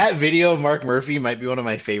 that video of Mark Murphy might be one of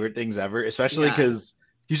my favorite things ever, especially because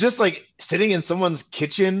he's just like sitting in someone's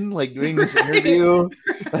kitchen, like doing this interview.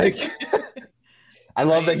 Like, I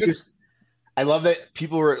love that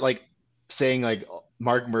people were like saying like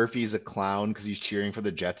Mark Murphy's a clown because he's cheering for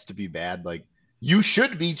the Jets to be bad. Like, you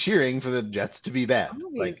should be cheering for the Jets to be bad.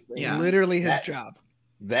 Obviously. Like, Literally his job.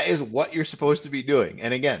 That is what you're supposed to be doing.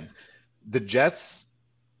 And again, the Jets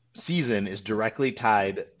season is directly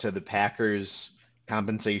tied to the Packers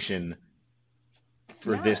compensation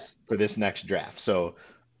for this next draft. So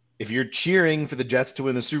if you're cheering for the Jets to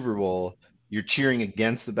win the Super Bowl, you're cheering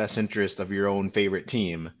against the best interest of your own favorite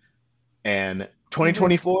team. And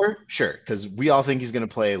 2024, sure, because we all think he's going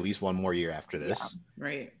to play at least one more year after this. Yeah,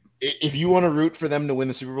 right. If you want to root for them to win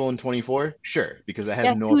the Super Bowl in 24, sure, because that has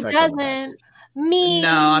Yes, no who effect on the doesn't? Packers. Me.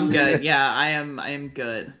 No, I'm good. Yeah, I am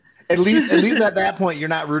good. At least at that point, you're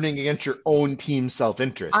not rooting against your own team's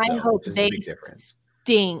self-interest. I hope they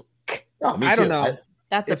stink. Oh, me I too. don't know.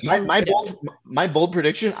 That's my bold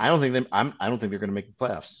prediction. I don't think they're going to make the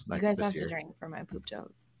playoffs. You guys have to drink for my poop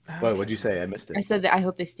joke. What'd you say? I missed it. I said that I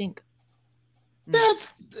hope they stink.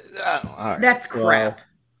 That's all right. That's crap.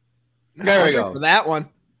 There we go. For that one.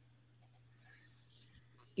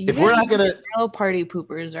 If we're not gonna party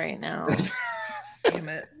poopers right now. Damn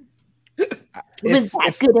it. Was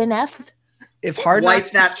that good enough? If Hard Wipe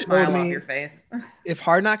Knocks that showed smile off me, your face. if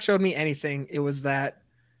Hard Knocks showed me anything, it was that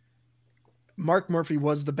Mark Murphy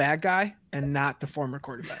was the bad guy and not the former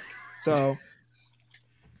quarterback. So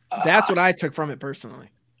that's what I took from it personally.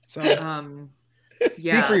 So yeah,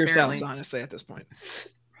 speak for yourselves, honestly, at this point.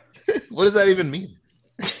 What does that even mean?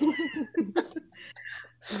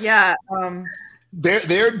 Yeah.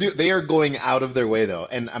 They are going out of their way though,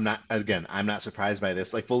 and I'm not surprised by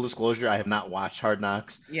this. Like, full disclosure, I have not watched Hard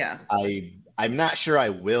Knocks. Yeah. I'm not sure I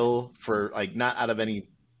will, for like, not out of any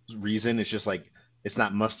reason. It's just like it's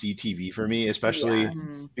not must-see TV for me, especially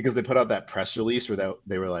because they put out that press release where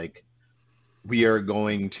they were like, we are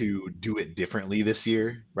going to do it differently this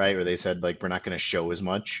year, right? Or they said like we're not going to show as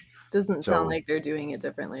much. Doesn't sound like they're doing it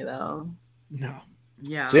differently though. No.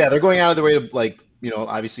 Yeah. So yeah, they're going out of their way to, like,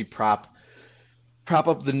 obviously prop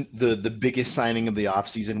up the biggest signing of the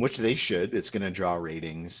offseason, which they should. It's going to draw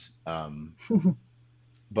ratings.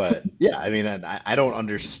 But yeah, I mean, I don't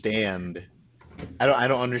understand. I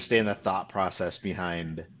don't understand the thought process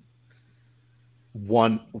behind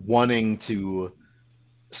wanting to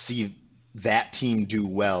see that team do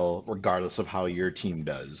well regardless of how your team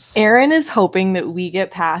does. Erin is hoping that we get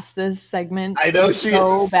past this segment. I know she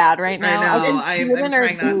so is. bad right now. I know. I'm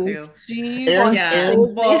trying not to.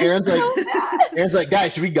 Aaron's like,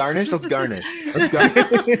 guys, should we garnish? Let's garnish.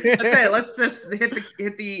 Okay, let's just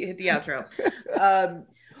hit the outro.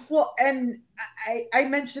 Well, and I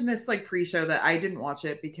mentioned this like pre-show that I didn't watch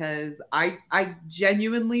it because I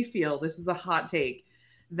genuinely feel, this is a hot take,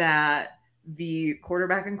 that the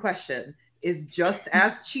quarterback in question is just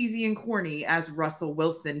as cheesy and corny as Russell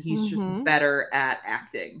Wilson. He's just better at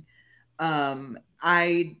acting. I've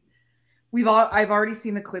already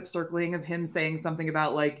seen the clip circling of him saying something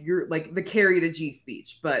about like, you're like the carry the G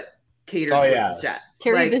speech, but catered towards the Jets.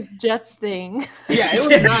 Carry the Jets thing. Yeah, it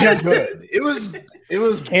was not good. It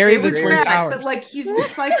was carry the Twin bad, Towers. but like he's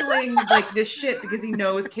recycling like this shit because he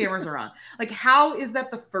knows cameras are on. Like, how is that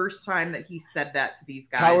the first time that he said that to these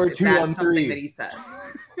guys? Tower if 2 that's on something 3 that he said.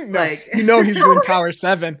 No, like, he's doing Tower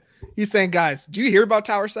 7. He's saying, guys, do you hear about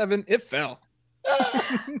Tower 7? It fell.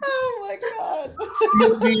 Oh my god.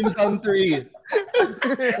 Steel beams on 3.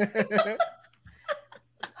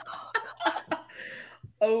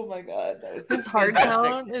 Oh my god. This hard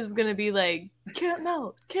count is gonna be like, can't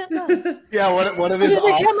melt. Yeah, one of his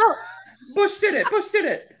Bush did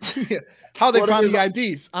it. Yeah. How they found the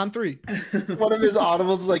IDs on 3. One of his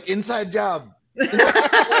audibles is like, inside job.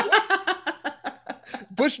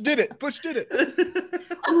 Bush did it.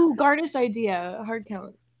 Ooh, garnish idea. Hard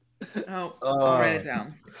count. I'll write it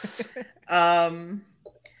down.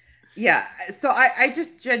 Yeah. So I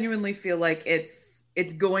just genuinely feel like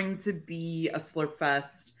it's going to be a slurp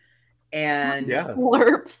fest, and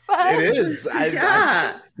slurp fest. It is.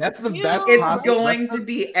 That's the best. It's going to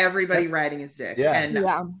be everybody riding his dick. Yeah. And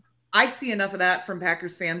I see enough of that from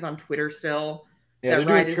Packers fans on Twitter still. Yeah, that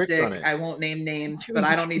ride his dick. I won't name names, but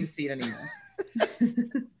I don't need to see it anymore.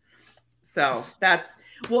 So that's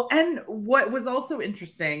and what was also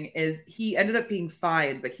interesting is he ended up being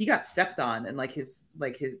fined, but he got stepped on and his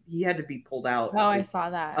he had to be pulled out. Oh, I saw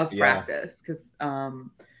that of practice because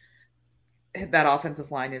that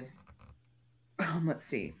offensive line is. Let's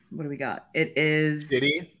see, what do we got? It is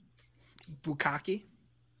City Bukaki.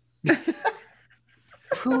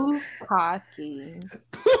 Pukaki.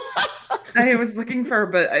 I was looking for,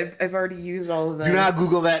 but I've already used all of them. Do not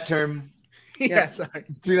Google that term. Yeah, sorry.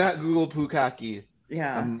 Do not Google Pukaki.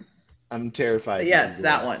 Yeah. I'm terrified. Yes,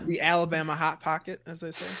 that one. The Alabama Hot Pocket, as they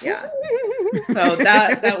say. Yeah. So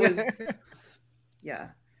that was yeah.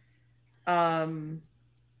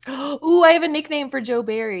 Ooh, I have a nickname for Joe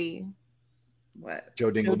Barry. What?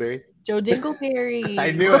 Joe Dingleberry? Joe Dingleberry.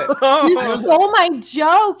 I knew it. You stole my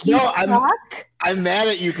joke. No, fuck. I'm mad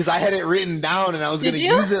at you because I had it written down and I was going to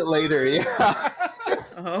use it later. Yeah.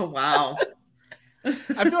 Oh, wow.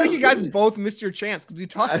 I feel like you guys both missed your chance because we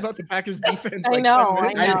talked about the Packers defense. I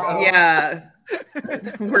know. Yeah.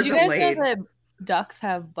 We're Did you delayed. guys know that ducks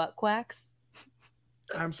have butt quacks?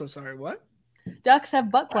 I'm so sorry. What? Ducks have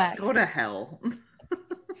butt quacks. Go to hell.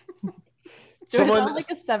 Do I sound like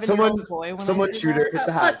a 7-year-old boy when someone I say shoot her. that? Hit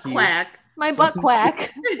the Butt hotkey. quacks. My butt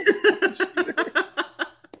quack.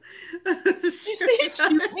 Did you say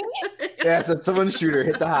shoot me? Yeah, I said someone shoot her.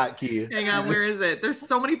 Hit the hotkey. Hang on, where is it? There's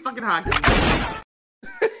so many fucking hotkeys.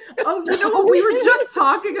 Oh, you know what? We were just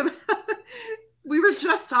talking about. We were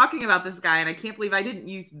just talking about this guy, and I can't believe I didn't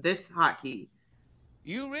use this hotkey.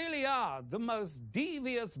 You really are the most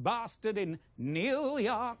devious bastard in New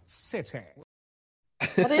York City.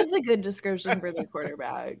 That is a good description for the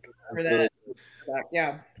quarterback. For that.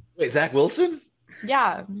 Yeah. Wait, Zach Wilson?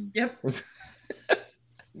 Yeah. Yep.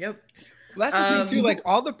 Yep. Well, that's the thing too. Like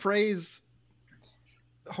all the praise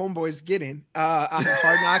homeboys getting on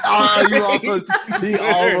Hard Knocks. He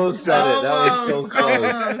almost said it. That was so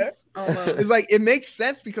close. Almost. It's like it makes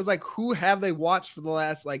sense because like who have they watched for the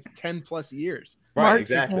last like 10 plus years? Right, Mark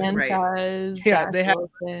exactly. Sanchez, Yeah, Zach they have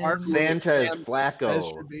Wilson. Mark Sanchez, Wilson,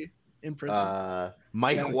 Flacco, should be in prison.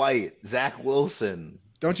 Mike White, Zach Wilson.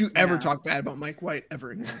 Don't you ever talk bad about Mike White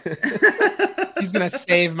ever again. He's gonna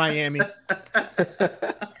save Miami.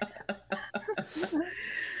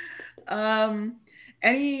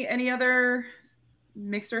 Any other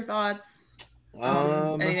mixer thoughts?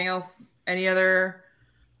 Anything else? Any other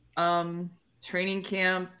training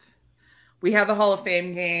camp? We have the Hall of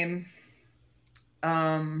Fame game.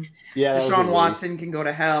 Deshaun Watson can go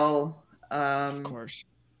to hell. Of course.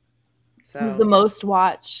 So. It was the most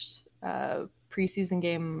watched preseason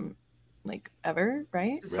game like ever,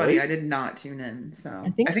 right? It's funny. I did not tune in, so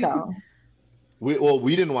I think so.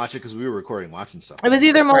 We didn't watch it because we were watching stuff. It was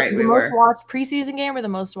either the most watched preseason game or the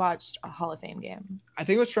most watched Hall of Fame game. I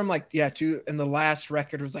think it was from and the last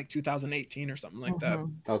record was like 2018 or something like that.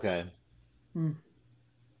 Okay.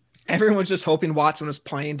 Everyone's just hoping Watson was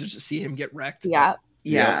playing to just see him get wrecked.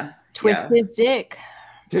 Yeah. Twist his dick.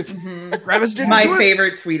 My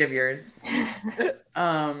favorite tweet of yours.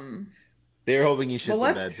 They're hoping you shit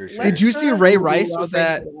the bed for sure. Did you see Ray Rice was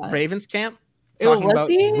at Ravens camp? Talking about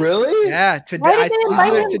really? Yeah, today. I saw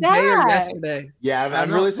either today or yesterday. Yeah, I'm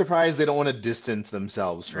really surprised they don't want to distance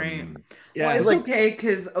themselves from him. Yeah, it's okay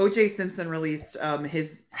because O.J. Simpson released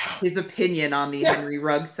his opinion on the Henry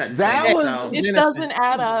Ruggs sentencing. It doesn't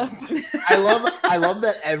add up. I love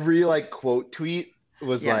that every quote tweet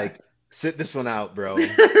was sit this one out, bro.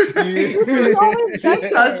 He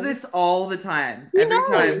does this all the time. Every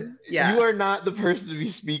time. Yeah. You are not the person to be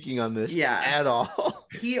speaking on this at all.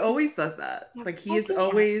 He always does that. He is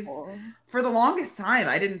always for the longest time.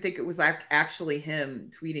 I didn't think it was actually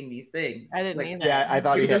him tweeting these things. I didn't either. Yeah, I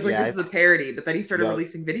thought he was this is a parody, but then he started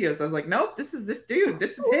releasing videos. I was like, nope, this is this dude.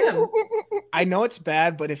 This is him. I know it's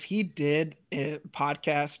bad, but if he did a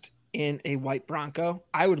podcast in a white Bronco,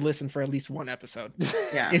 I would listen for at least one episode.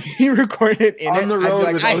 Yeah. If he recorded on the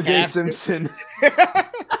road with O.J. Simpson.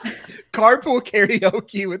 Carpool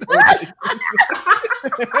karaoke with O.J.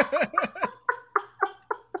 Simpson.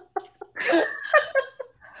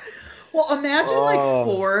 Well, imagine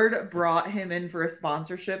Ford brought him in for a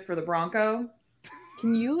sponsorship for the Bronco.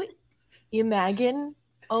 Can you imagine?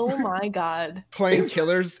 Oh my God. Playing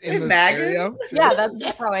killers in the stereo. Yeah, that's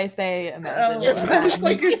just how I say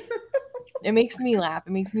imagine. It makes me laugh. It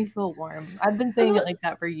makes me feel warm. I've been saying it like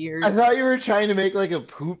that for years. I thought you were trying to make a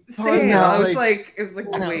poop pun. Same. I was like,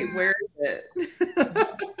 wait, where is it?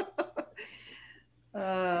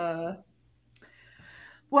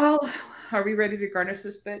 Well, are we ready to garnish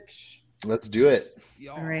this bitch? Let's do it.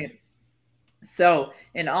 All right. So,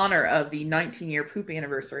 in honor of the 19-year poop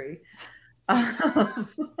anniversary,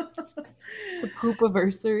 The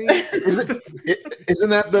poop-iversary. Isn't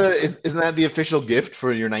that the official gift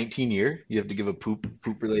for your 19 year? You have to give a poop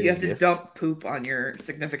related. You have to gift. dump poop on your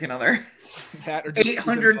significant other. That or just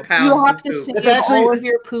 800 poop. pounds. You have of to poop. save That's actually- all of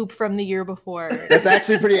your poop from the year before. That's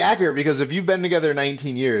actually pretty accurate because if you've been together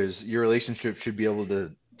 19 years, your relationship should be able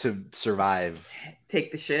to survive.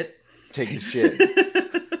 Take the shit. Take the shit.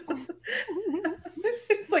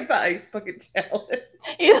 It's like the ice bucket challenge.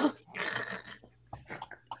 Ew.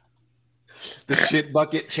 The shit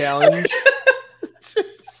bucket challenge.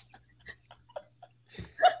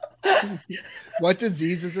 What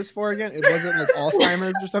disease is this for again? It wasn't like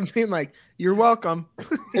Alzheimer's or something. Like, you're welcome.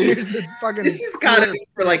 Here's a fucking. This has got to be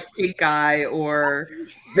for like pink eye or.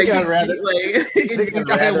 I think I'd rather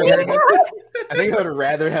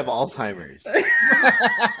have Alzheimer's. The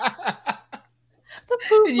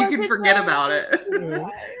poop And you can bucket forget challenge. about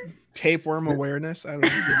it. Tapeworm awareness. I don't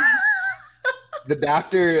know. The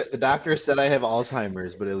doctor said I have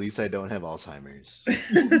Alzheimer's, but at least I don't have Alzheimer's.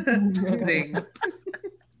 Zing.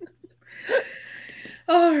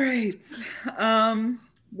 All right.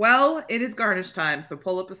 Well, it is garnish time, so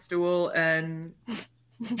pull up a stool and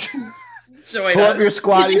join Pull us. up your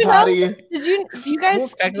squatty Did you know- potty. Do you guys, Well,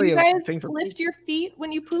 technically a guys thing for lift your feet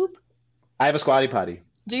when you poop? I have a squatty potty.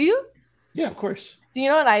 Do you? Yeah, of course. Do you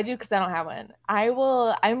know what I do? Because I don't have one.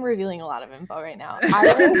 I'm revealing a lot of info right now.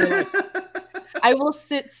 I will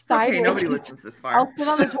sit sideways. Okay, nobody listens this far. I'll sit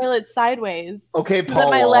on the toilet sideways. Okay, so that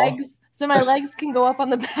Paul my Wall. legs can go up on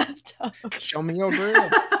the bathtub. Show me your grill.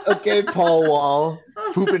 Okay, Paul Wall.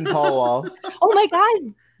 Pooping Paul Wall. Oh my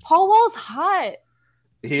god, Paul Wall's hot.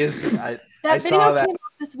 He is. I That saw video that. came out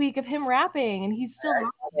this week of him rapping, and he's still hot.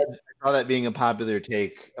 I saw that being a popular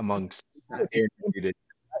take amongst Aaron. You did.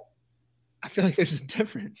 I feel like there's a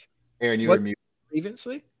difference. Aaron, you What? were muted.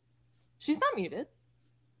 Previously? She's not muted.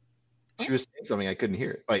 She was saying something I couldn't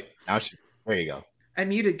hear. Wait, now she. There you go. I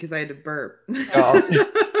muted because I had to burp.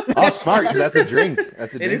 Oh, smart. 'Cause that's a drink.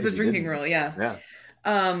 That's a drink. It is a if you drinking didn't. rule, yeah.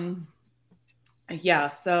 Yeah. Yeah,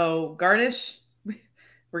 so garnish.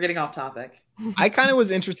 We're getting off topic. I kind of was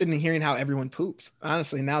interested in hearing how everyone poops.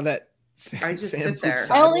 Honestly, now that I just sit poops there.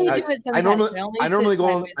 I only sideways. do it I sometimes. normally sit go.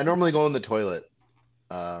 sideways. I normally go in the toilet.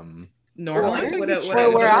 Normally, Well, what it's are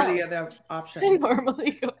where we're at. the other I options?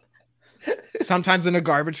 normally go. Sometimes in a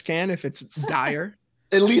garbage can if it's dire.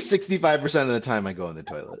 At least 65% of the time, I go in the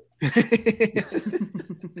toilet.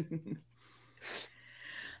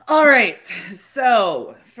 All right,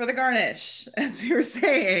 so for the garnish, as we were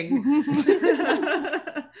saying,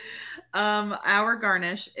 our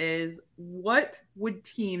garnish is what would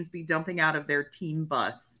teams be dumping out of their team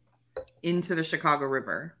bus into the Chicago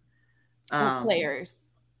River? Or players.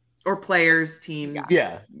 Or players, teams,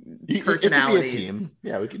 Yeah. personalities. It could be a team.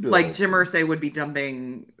 Yeah, we could do it Like as a Jim team. Irsay would be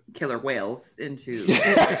dumping killer whales into.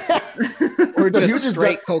 Or No, you just just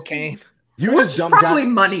straight dump- cocaine. You Which just is dumped probably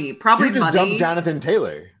money. Probably you just money. dumped Jonathan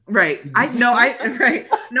Taylor. Right. I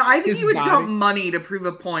think His he would body. dump money to prove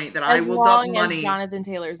a point that I As will long dump money. as Jonathan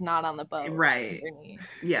Taylor's not on the boat. Right. underneath.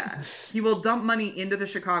 Yeah. He will dump money into the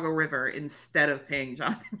Chicago River instead of paying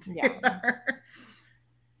Jonathan Yeah. Taylor.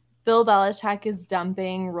 Bill Belichick is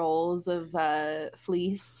dumping rolls of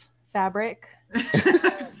fleece fabric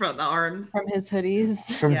From the arms. from his hoodies.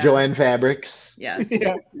 From Yeah. Joanne Fabrics. Yes.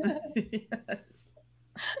 Yeah. Yes.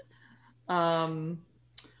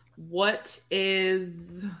 What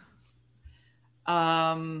is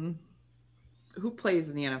who plays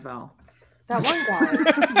in the NFL? That one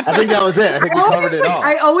guy. I think that was it. I think we covered it all.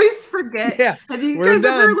 I always forget. Yeah. Have you we're guys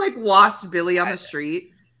ever done. like watched Billy on the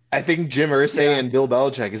street? I think Jim Irsay Yeah. and Bill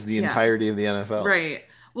Belichick is the Yeah. entirety of the NFL. Right.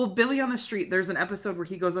 Well, Billy on the street, there's an episode where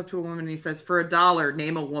he goes up to a woman and he says, "For $1,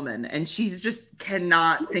 name a woman." And she's just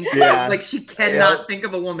cannot think Yeah. like she cannot think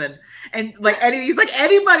of a woman. And like he's like,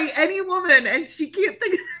 anybody, any woman, and she can't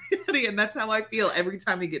think of anybody. And that's how I feel every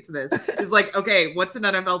time we get to this. It's like, okay, what's an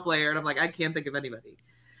NFL player? And I'm like, I can't think of anybody.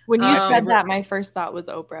 When you said Um, that, my first thought was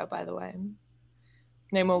Oprah, by the way.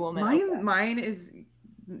 Name a woman. Oprah. Mine is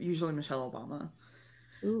usually Michelle Obama.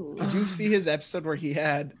 Ooh. Did you see his episode where he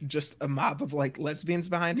had just a mob of like lesbians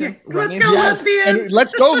behind him? Let's running? go, Yes. lesbians! And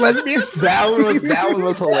let's go, lesbians. That one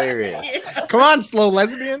was hilarious. Come on, slow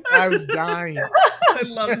lesbian. I was dying. I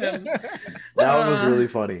love him. That one was really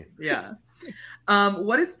funny. Yeah.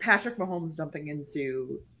 What is Patrick Mahomes dumping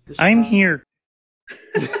into? The I'm Chicago? here.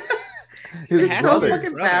 You're His so brother.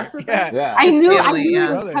 fucking fast with Yeah. that. Yeah. I knew family, it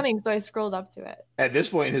yeah. was coming, so I scrolled up to it. At this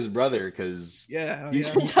point, his brother, because Yeah. oh, He's-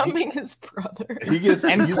 yeah. Dumping his brother. he gets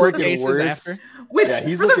And he's court looking cases worse. after. Which, Yeah,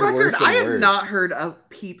 he's for the looking record, worse and I have worse. not heard a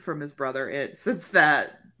peep from his brother since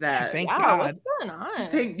that. Thank Wow, God. what's going on?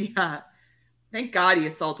 Thing. Yeah. Thank God he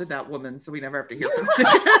assaulted that woman, so we never have to hear from him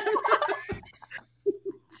again.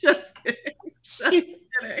 Just kidding. Just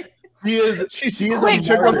kidding. She Quick,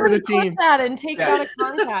 took her someone for the clip team. that and take it out of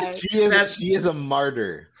context. She is a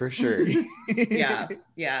martyr for sure.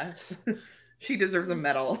 Yeah. She deserves a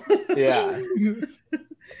medal. Yeah.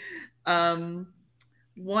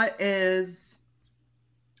 What is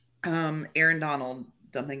Aaron Donald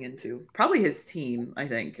dumping into? Probably his team, I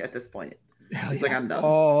think, at this point. Hell He's yeah. like, I'm done.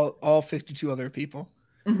 All 52 other people.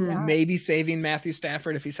 Mhm. Yeah. Maybe saving Matthew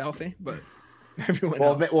Stafford if he's healthy, but everyone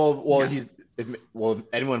else. Yeah. If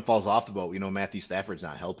anyone falls off the boat, we know Matthew Stafford's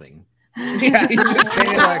not helping. Yeah, he's just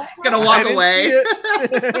saying like, Gonna walk away.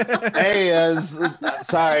 Hey, I'm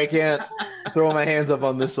sorry, I can't throw my hands up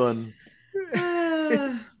on this one.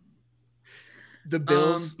 The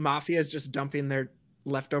Bills Mafia is just dumping their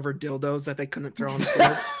leftover dildos that they couldn't throw on the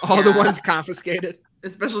field. All the ones confiscated.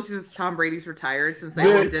 Especially since Tom Brady's retired, since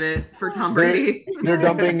they only did it for Tom Brady. They're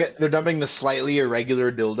dumping the slightly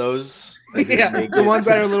irregular dildos. Yeah, the ones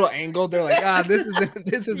that are a little angled. They're like, this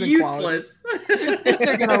isn't useless.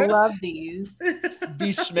 They're gonna love these.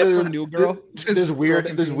 B. Schmidt from New Girl. There's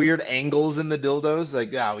weird angles in the dildos.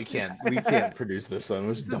 Like, we can't produce this one.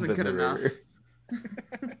 We'll just This dump isn't it in good the enough.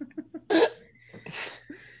 river.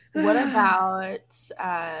 What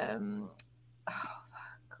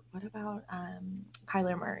about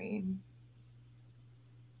Kyler Murray?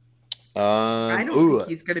 I don't think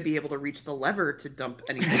he's going to be able to reach the lever to dump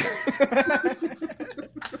anything.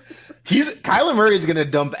 Kyler Murray is going to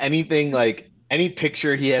dump anything, like any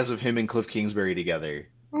picture he has of him and Cliff Kingsbury together.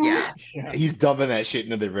 Yeah. He's dumping that shit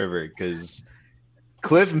into the river because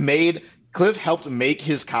Cliff helped make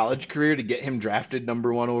his college career to get him drafted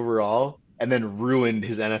 #1 overall, and then ruined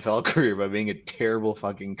his NFL career by being a terrible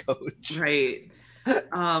fucking coach. Right.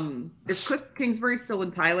 Is Cliff Kingsbury still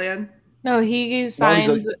in Thailand? No, he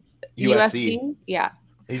signed USC. Yeah.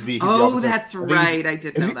 He's the that's right. I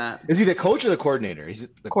did know that. Is he the coach or the coordinator? He's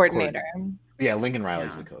the coordinator. Yeah, Lincoln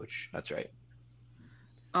Riley's the coach. That's right.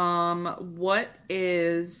 What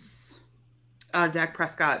is Dak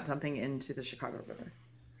Prescott dumping into the Chicago River?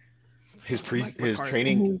 His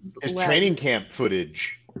training camp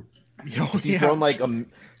footage. He's thrown like a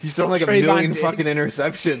million fucking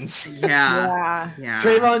interceptions. Yeah.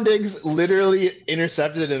 Trayvon Diggs literally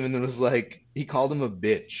intercepted him and then was like, he called him a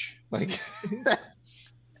bitch. Like,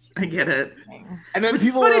 I get it. And then Which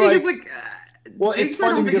people is funny were because, well, it's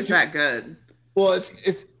funny I don't think because it's that good. Well,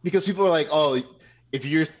 it's because people are like, oh, if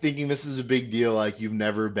you're thinking this is a big deal, like you've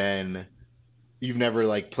never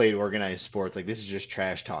like played organized sports, like this is just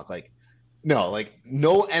trash talk. Like, no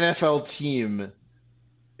NFL team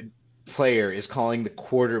player is calling the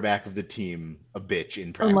quarterback of the team a bitch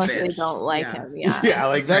in practice. Unless they don't like him, Yeah,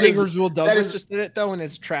 like that is. Will Douglas just did it though, and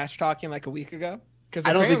is trash talking like a week ago. Because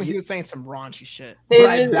I don't think he was saying some raunchy shit.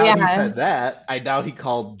 I doubt he said that. I doubt he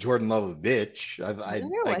called Jordan Love a bitch.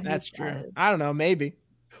 That's true. I don't know, maybe.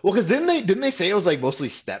 Well, because didn't they say it was like mostly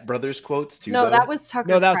Step Brothers quotes too? No, though? that was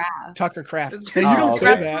Tucker Kraft. Was Tucker Kraft. You don't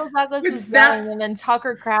say that. Douglas was yelling, and then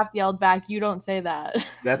Tucker Kraft yelled back, "You don't say that."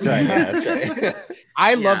 That's right. Yeah, that's right.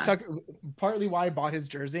 I love Tucker. Partly why I bought his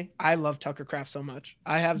jersey. I love Tucker Kraft so much.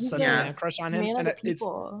 I have such a man crush on him, and it's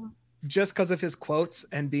just because of his quotes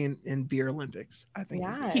and being in Beer Olympics. I think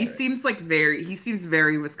he seems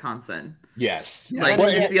very Wisconsin. Yes, like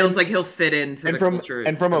it feels like he'll fit into the culture.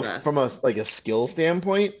 And from a skill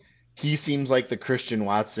standpoint, he seems like the Christian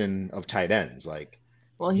Watson of tight ends. Like,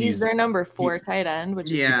 well, he's their number 4 tight end, which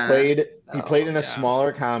is he played in a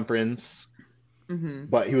smaller conference,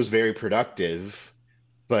 but he was very productive.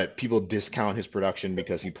 But people discount his production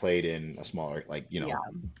because he played in a smaller, and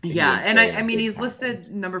I mean he's listed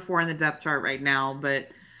number 4 on the depth chart right now, but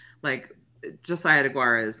like Josiah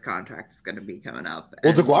DeGuara's contract is going to be coming up.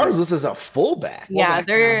 Well, DeGuara's listed as a fullback. Yeah,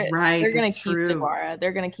 they're going to keep true. DeGuara.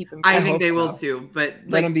 They're going to keep him. I think they will too. But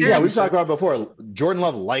like, we've talked about before. Jordan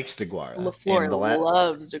Love likes DeGuara. LaFleur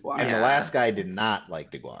loves DeGuara. And the last guy did not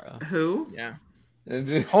like DeGuara. Who? Yeah,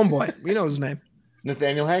 homeboy. We know his name.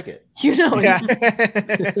 Nathaniel Hackett. You know,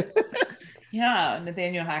 yeah,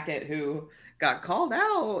 Nathaniel Hackett, who got called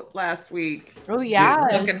out last week. Oh yeah,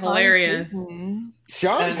 looking hilarious.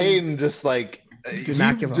 Sean Payton just did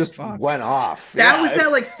not give a fuck. Went off. That was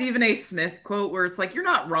that like Stephen A. Smith quote where it's like, you're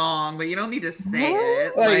not wrong, but you don't need to say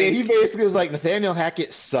it. He basically was like, Nathaniel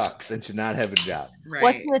Hackett sucks and should not have a job. Right.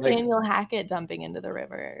 What's Nathaniel Hackett dumping into the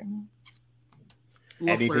river?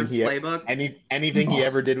 LaFleur's playbook. Anything he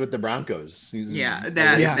ever did with the Broncos. That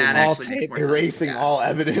actually makes more erasing sense. all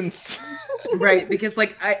evidence. Right, because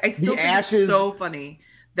like I still think it's so funny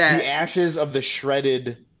that the ashes of the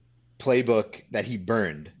shredded playbook that he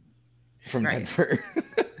burned from Denver.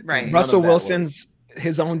 Right. None Russell of that Wilson's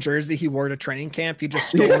his own jersey he wore to training camp. He just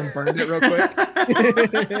stole and burned it real quick.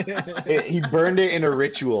 He burned it in a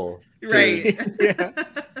ritual. Right. Yeah.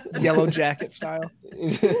 Yellow Jacket style.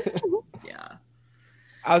 Yeah.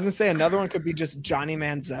 I was gonna say another one could be just Johnny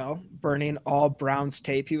Manziel burning all Browns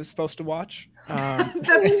tape he was supposed to watch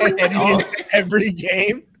every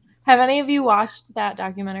game. Have any of you watched that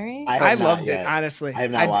documentary? I loved it, honestly. I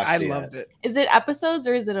have not watched it. I loved it. Is it episodes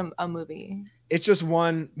or is it a movie? It's just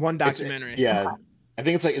one documentary. I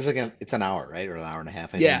think it's an hour, right, or an hour and a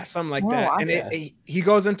half. I yeah, think. something like that. And he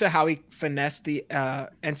goes into how he finessed the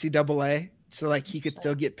NCAA. So like he could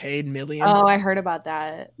still get paid millions. Oh, I heard about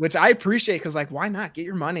that. Which I appreciate because like why not get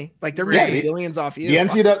your money? Like they're making billions off you. The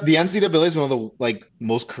NCAA is one of the like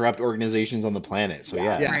most corrupt organizations on the planet. So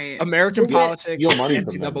yeah. Right. American politics.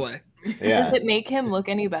 NCAA. Yeah. Does it make him look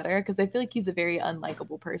any better? Because I feel like he's a very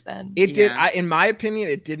unlikable person. It did. In my opinion,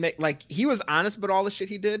 it did make like he was honest about all the shit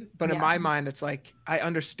he did. But in my mind, it's like I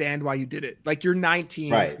understand why you did it. Like you're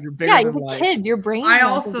 19, right? You're bigger than you're a life. kid. Your brain. I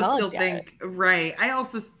also still think I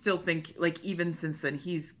also still think like even since then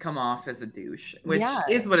he's come off as a douche, which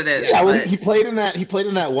is what it is. Yeah, well, he played in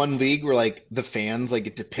that one league where like the fans like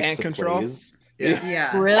get to pick the control. plays.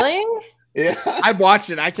 Yeah. Really? Yeah, I watched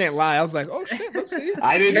it. I can't lie. I was like, "Oh shit, let's see."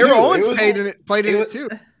 I didn't. Terrell Owens played in it too.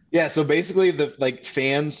 Yeah, so basically, the like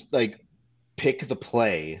fans like pick the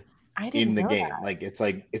play in the game. Like it's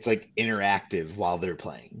like interactive while they're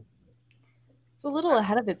playing. It's a little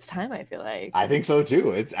ahead of its time. I feel like. I think so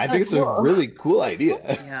too. I think it's a really cool idea.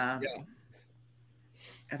 Yeah.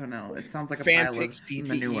 I don't know. It sounds like a Fan pile of CTE.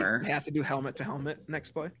 manure. They have to do helmet to helmet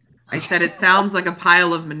next play. I said it sounds like a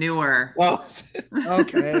pile of manure. Well,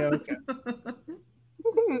 okay.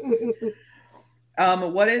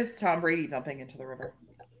 What is Tom Brady dumping into the river?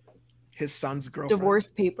 His son's girlfriend. Divorce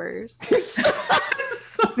papers. His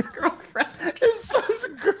son's girlfriend. His son's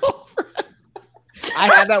girlfriend. I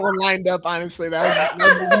had that one lined up. Honestly, that was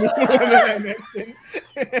I mentioned.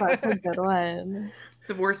 That's a good one.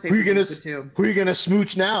 Divorce papers. Who are you gonna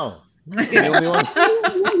smooch now? The only one.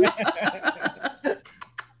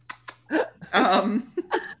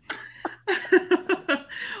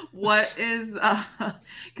 What is because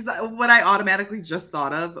what I automatically just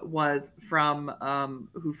thought of was from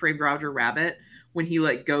Who Framed Roger Rabbit, when he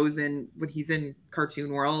like goes in when he's in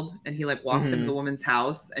cartoon world and he like walks into the woman's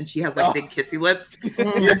house and she has like big kissy lips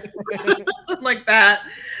like that.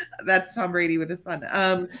 That's Tom Brady with his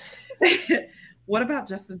son. What about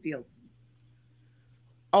Justin Fields?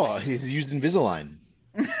 Oh, he's used Invisalign.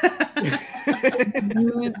 Used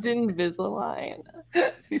Invisalign.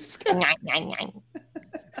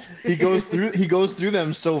 He goes through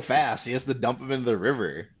them so fast. He has to dump them into the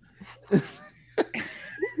river.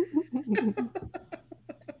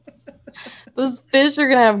 Those fish are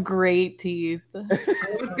gonna have great teeth. I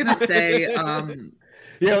was gonna say,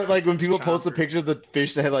 yeah, like when people post the picture of the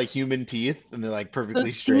fish that have like human teeth and they're like perfectly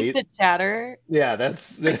those straight. Teeth that chatter. Yeah,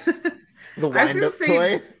 that's the wind-up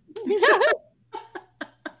toy.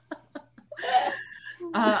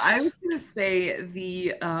 I was gonna say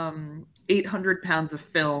the 800 pounds of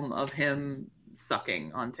film of him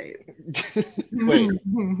sucking on tape. Wait.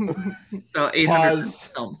 So 800 pounds of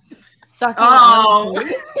film. Sucking. Oh.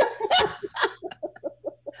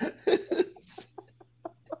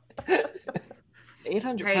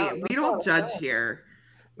 800 Hey, pounds. we don't judge here.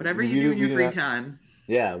 Whatever you do in your free time.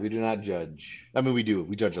 Yeah, we do not judge. I mean, we do.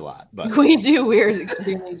 We judge a lot, but we do. We're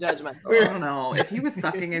extremely judgmental. I don't know. If he was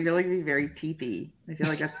sucking, I feel like it'd be very teethy. I feel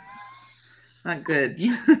like that's not good.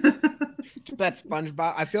 That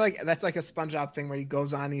SpongeBob. I feel like that's like a SpongeBob thing where he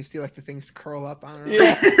goes on and you see like the things curl up on it.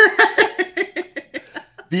 Yeah.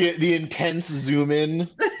 the intense zoom in. Like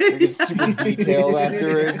it's super detailed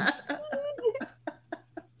afterwards.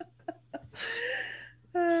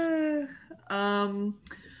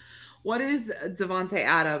 What is Devontae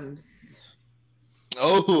Adams?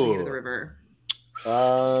 Oh, to the river.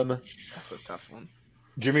 That's a tough one.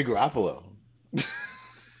 Jimmy Garoppolo.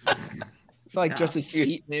 I feel like just his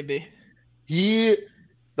feet, maybe.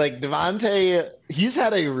 Devontae, he's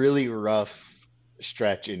had a really rough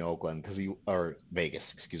stretch in Oakland or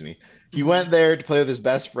Vegas, excuse me. He went there to play with his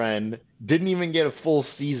best friend, didn't even get a full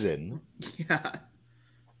season. Yeah.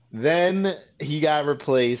 Then he got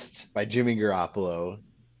replaced by Jimmy Garoppolo,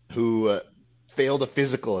 who failed a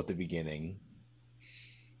physical at the beginning.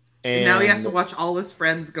 And now he has to watch all his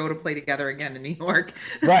friends go to play together again in New York.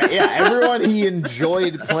 Right, yeah. Everyone he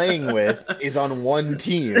enjoyed playing with is on one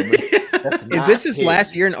team. Is this his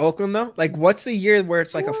last year in Oakland, though? Like, what's the year where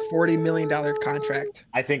it's like a $40 million contract?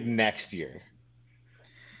 I think next year.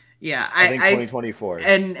 Yeah, I think 2024.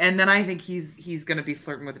 And then I think he's going to be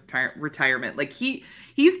flirting with retirement. Like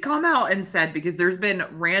he's come out and said, because there's been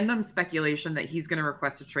random speculation that he's going to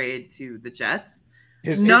request a trade to the Jets.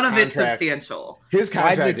 None of it's substantial. His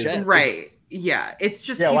contract is right. Yeah, it's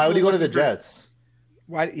just why would he go to the Jets?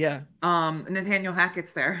 Why? Yeah. Nathaniel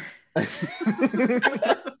Hackett's there.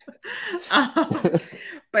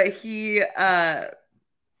 But he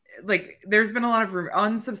like there's been a lot of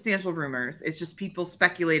unsubstantial rumors. It's just people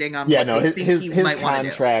speculating on what they think he might want to do.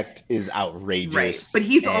 His contract is outrageous. Right. But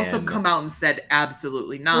he's also come out and said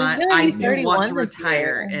absolutely not. I do want to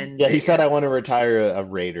retire. And he said I want to retire a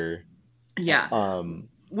Raider. Yeah.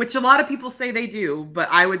 Which a lot of people say they do, but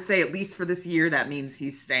I would say at least for this year that means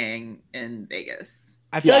he's staying in Vegas.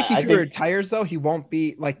 I feel like if he retires though, he won't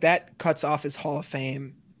be like that cuts off his Hall of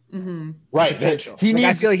Fame. Mm-hmm. Right. Potential.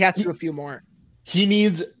 I feel like he has to do a few more. He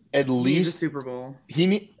needs at least a Super Bowl.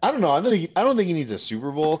 I don't know. I don't think he needs a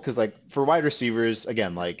Super Bowl because, like, for wide receivers,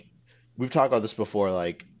 again, like we've talked about this before,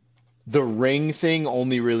 like the ring thing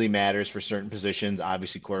only really matters for certain positions.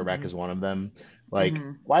 Obviously, quarterback is one of them. Like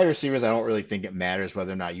wide receivers, I don't really think it matters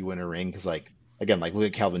whether or not you win a ring because, like, again, like look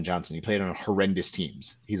at Calvin Johnson. He played on horrendous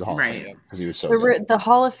teams. He's a Hall of Fame because he was so good. The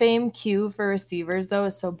Hall of Fame queue for receivers though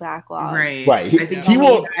is so backlogged. Right. I think he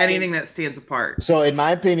will anything that stands apart. So in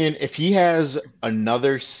my opinion, if he has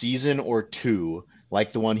another season or two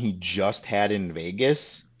like the one he just had in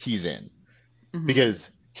Vegas, he's in. Because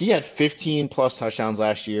he had 15 plus touchdowns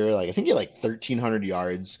last year. Like I think he had like 1,300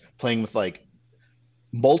 yards playing with like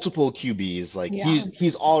multiple QBs. Like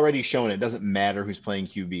he's already shown it doesn't matter who's playing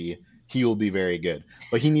QB. He will be very good,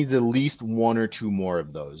 but he needs at least one or two more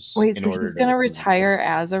of those. Wait, so he's going to retire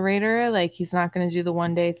as a Raider? Like he's not going to do the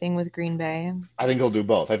one day thing with Green Bay? I think he'll do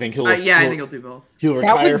both. I think he'll. I think he'll do both. He'll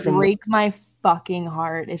retire that would break my fucking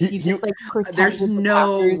heart if he just like. There's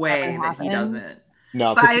no way that he doesn't.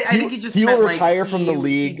 No, but I think he just will retire from the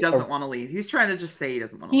league. He doesn't want to leave. He's trying to just say he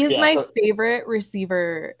doesn't want to leave. He is my favorite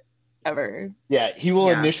receiver ever. Yeah, he will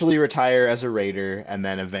initially retire as a Raider and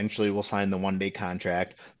then eventually will sign the one-day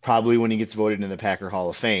contract. Probably when he gets voted into the Packer Hall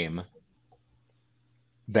of Fame,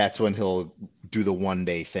 that's when he'll do the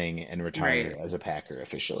one-day thing and retire as a Packer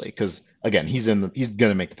officially. Because again, he's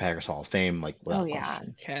gonna make the Packers Hall of Fame. Like, he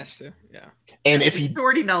has to. Yeah. And if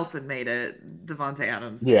Jordy Nelson made it, Devontae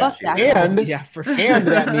Adams. Yeah, and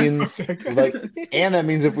that means and that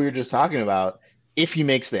means if we were just talking about. If he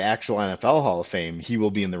makes the actual NFL Hall of Fame, he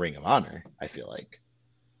will be in the Ring of Honor, I feel like.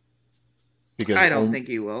 Because I don't think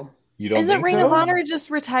he will. You don't think Ring of Honor just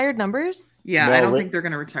retired numbers? Yeah, no, I don't think they're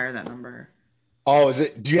going to retire that number. Oh, is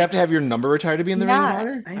it? Do you have to have your number retired to be in the Ring of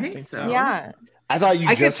Honor? I think so. Yeah. I thought you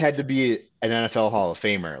had to be an NFL Hall of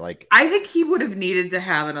Famer. Like I think he would have needed to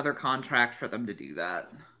have another contract for them to do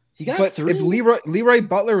that. He got 3. If Leroy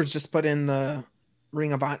Butler was just put in the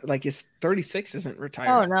Ring of Honor, like his 36 isn't retired.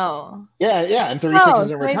 Oh no. Yeah, and 36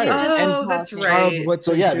 isn't retired. Oh, that's right.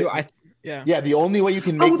 So the only way you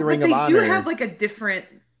can make the Ring of Honor. They do have like a different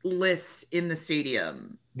list in the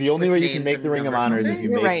stadium. The only way you can make the Ring of Honor is if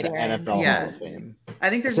you make the NFL Hall of Fame. I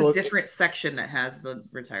think there's a different section that has the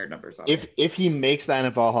retired numbers on it. If he makes the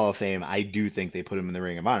NFL Hall of Fame, I do think they put him in the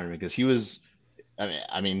Ring of Honor because he was.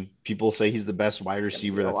 I mean, people say he's the best wide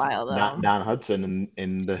receiver that's not Don Hudson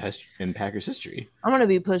in Packers history. I'm gonna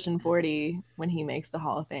be pushing 40 when he makes the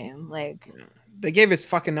Hall of Fame. Like they gave his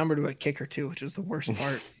fucking number to a kicker too, which is the worst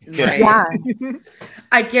part. Yeah,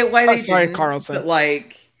 I get why they didn't, Carlson. But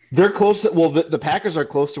like they're close to. Well, the Packers are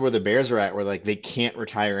close to where the Bears are at, where like they can't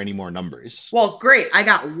retire any more numbers. Well, great. I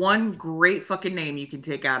got one great fucking name you can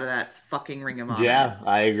take out of that fucking Ring of Honor. Yeah,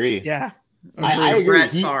 I agree. Yeah. I agree.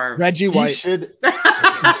 Reggie White should.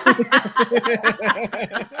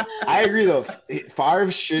 I agree though.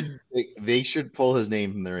 Favre they should pull his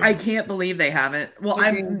name from the ring. I can't believe they haven't. Well,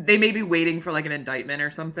 they may be waiting for like an indictment or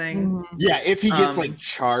something. Yeah, if he gets like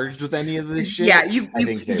charged with any of this shit. Yeah,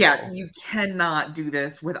 you cannot do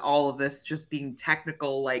this with all of this just being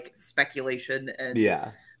technical like speculation and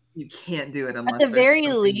you can't do it unless at the very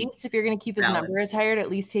least, if you're going to keep his number retired, at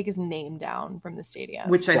least take his name down from the stadium.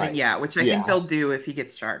 Which I think they'll do if he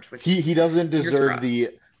gets charged. Which he doesn't deserve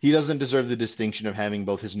the distinction of having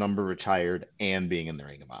both his number retired and being in the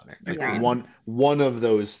Ring of Honor. Like one of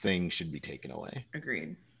those things should be taken away.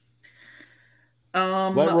 Agreed.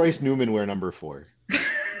 Let Royce Newman wear number 4.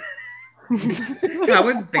 How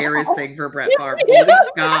embarrassing for Brett Favre. Holy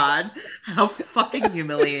God. How fucking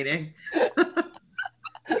humiliating.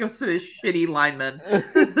 Goes to his shitty lineman.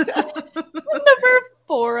 Number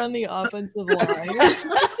 4 on the offensive line.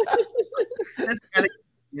 That's gotta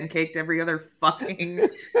get caked every other fucking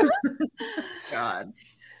God.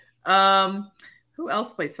 Who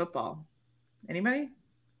else plays football? Anybody?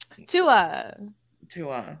 Tua.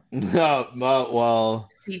 No, well,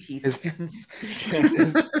 CT scans.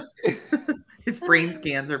 His brain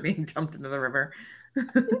scans are being dumped into the river.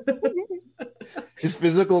 his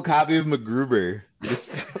physical copy of MacGruber.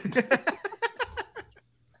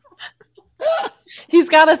 He's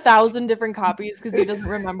got 1,000 different copies because he doesn't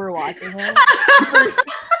remember watching it.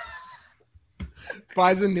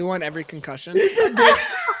 Buys a new one every concussion.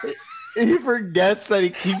 He forgets that he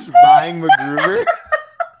keeps buying MacGruber.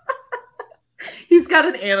 He's got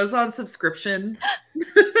an Amazon subscription.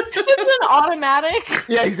 It's an automatic.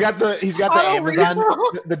 Yeah, he's got the Amazon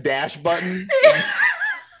the dash button.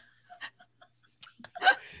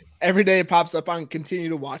 Every day it pops up on continue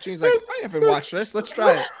to watching. He's like, I haven't watched this. Let's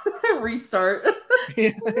try it. Restart.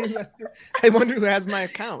 I wonder who has my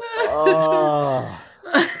account. Oh,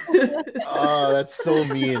 that's so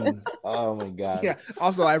mean. Oh my god. Yeah.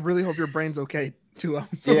 Also, I really hope your brain's okay too. I'm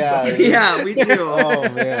so Yeah. sorry. Yeah, we do. Oh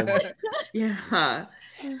man. Yeah.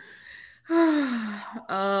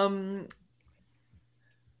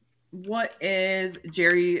 What is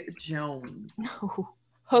Jerry Jones?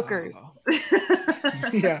 Hookers.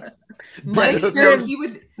 Yeah.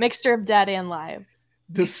 Mixture of dead and live.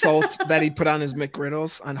 The salt that he put on his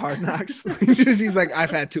McGriddles on Hard Knocks. He's like,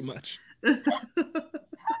 I've had too much.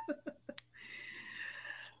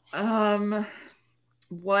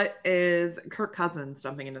 What is Kirk Cousins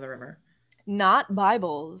dumping into the river? Not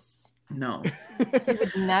Bibles. No. He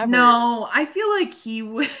would never. No, I feel like he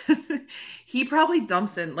would. He probably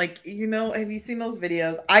dumps in, like, have you seen those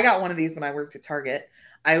videos? I got one of these when I worked at Target.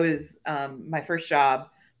 I was my first job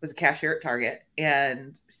was a cashier at Target,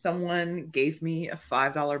 and someone gave me a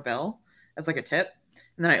 $5 bill as like a tip,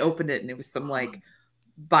 and then I opened it and it was some like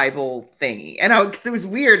Bible thingy, and because it was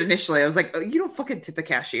weird initially, I was like, oh, you don't fucking tip a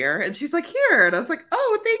cashier, and she's like, here, and I was like,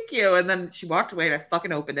 oh, thank you, and then she walked away and I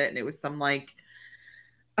fucking opened it and it was some like,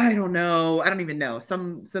 I don't even know,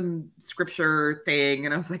 some scripture thing,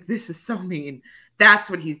 and I was like, this is so mean. That's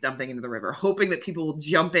what he's dumping into the river, hoping that people will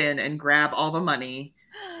jump in and grab all the money,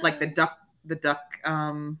 like the duck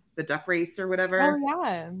race or whatever. Oh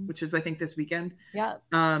yeah. Which is I think this weekend. Yeah.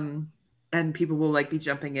 And people will like be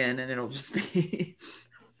jumping in and it'll just be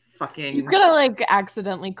fucking. He's gonna like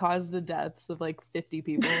accidentally cause the deaths of like 50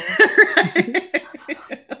 people.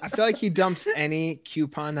 I feel like he dumps any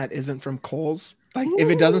coupon that isn't from Kohl's. Like if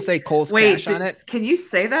it doesn't say Kohl's cash on it. Can you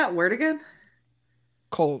say that word again?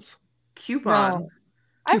 Kohl's. Coupon. No.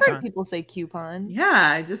 I've heard people say coupon.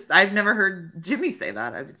 Yeah, I've never heard Jimmy say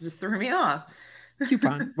that. It just threw me off.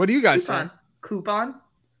 Coupon. What do you guys say? Coupon?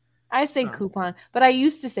 I say coupon, but I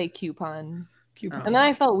used to say coupon. Coupon. And then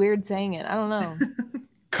I felt weird saying it. I don't know.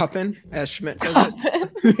 Cuppin, as Schmidt says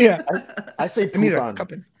it. Yeah. I say coupon.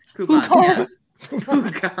 Cuppin. Coupon. Yeah.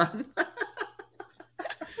 Coupon.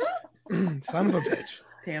 Son of a bitch.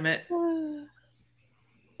 Damn it.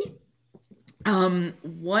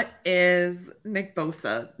 What is Nick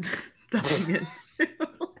Bosa dumping into?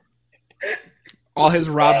 All his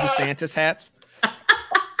Rob DeSantis hats.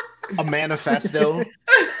 A manifesto.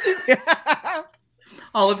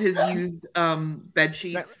 All of his used bed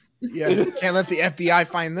sheets. Yeah, can't let the FBI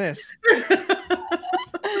find this.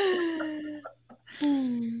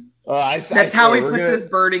 That's how he puts his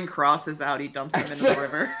burning crosses out. He dumps them into the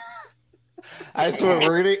river. I swear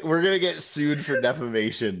we're gonna get sued for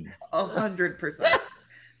defamation. 100%.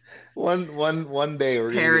 One day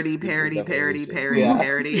we're parody.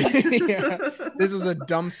 Yeah. This is a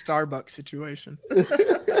dumb Starbucks situation.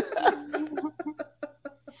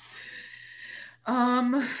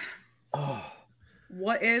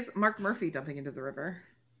 What is Mark Murphy dumping into the river?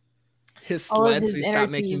 His sleds, so he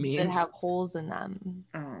stopped making that memes. have holes in them.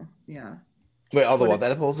 Oh, yeah. Wait, all the what that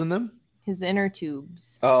have holes in them? His inner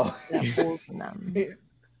tubes. Oh. That have holes in them.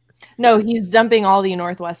 No, he's dumping all the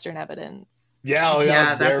Northwestern evidence. Yeah,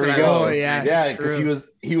 that's there we what go. Oh, yeah, yeah, because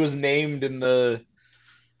he was named in the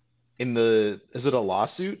is it a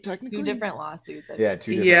lawsuit technically? 2 different lawsuits. Yeah,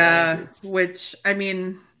 2 different lawsuits. Which I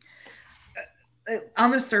mean,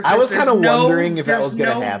 on the surface, I was kind of wondering if that was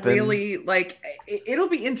going to happen. Really, like it'll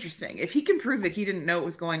be interesting if he can prove that he didn't know what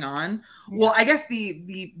was going on. Well, I guess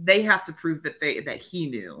they have to prove that he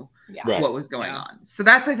knew what was going on. So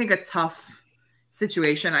that's I think a tough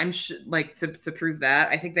situation. I'm to prove that.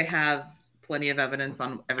 I think they have plenty of evidence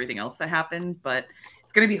on everything else that happened, but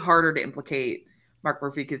it's going to be harder to implicate Mark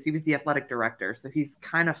Murphy because he was the athletic director, so he's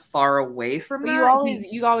kind of far away from that.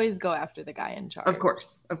 You always go after the guy in charge. Of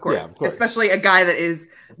course. Especially a guy that is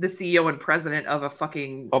the CEO and president of a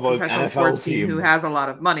fucking professional sports team who has a lot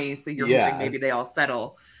of money. So you're hoping maybe they all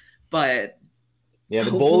settle, but yeah,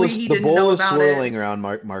 the bowl is swirling around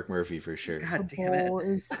Mark Murphy for sure. God damn it, the bowl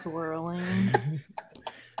is swirling.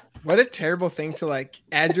 What a terrible thing to like,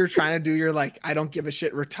 as you're trying to do your like, I don't give a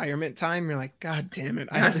shit retirement time. You're like, God damn it.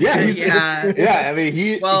 I have to Yeah, do he's, this. yeah. I mean,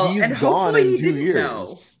 he's and gone hopefully in he 2 didn't years.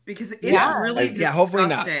 know, because it's Yeah. really disgusting. Yeah, hopefully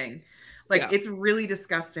not. Like, Yeah. it's really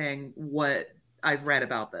disgusting what I've read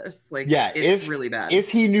about this. Like, Yeah, it's really bad. If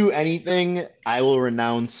he knew anything, I will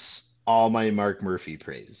renounce all my Mark Murphy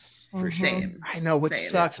praise for sure. Same. I know, which Same.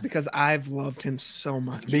 sucks because I've loved him so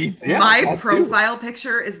much. My us too. profile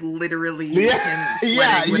picture is literally Yeah, him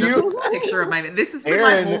yeah, sweating with a picture of my. This has been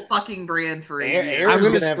Aaron- my whole fucking brand for a year. Aaron's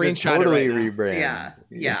I'm gonna have to screenshot it totally right now. rebrand.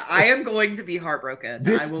 Yeah. I am going to be heartbroken.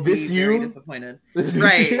 This- I will this be very you? disappointed.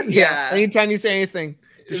 Right? Yeah. Anytime you say anything,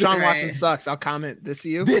 Deshaun Right. Watson sucks, I'll comment, this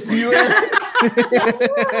you? This you, Aaron?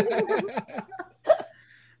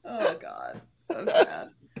 Oh God, so sad.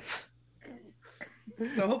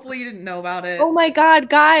 So hopefully you didn't know about it. Oh my God,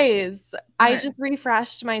 guys. I What? just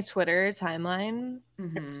refreshed my Twitter timeline.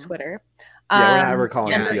 It's Mhm. Twitter. Yeah, we're not ever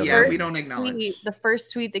calling Yeah, it the yeah, other. we don't acknowledge. The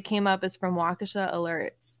first tweet that came up is from Waukesha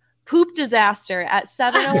Alerts. Poop disaster at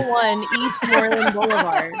 701 East Moreland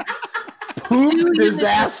Boulevard. Poop 2 units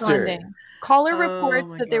disaster. responding. Caller Oh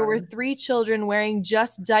reports my that there were God. 3 children wearing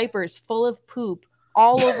just diapers full of poop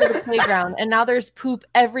all over the playground, and now there's poop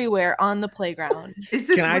everywhere on the playground. Is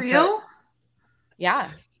this Can I real? tell- Yeah.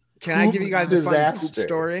 Can I give you guys a funny poop Disaster.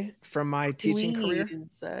 story from my teaching career?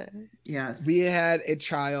 Please. Yes. We had a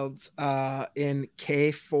child in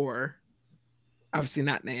K4, obviously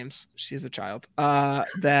not names, she's a child,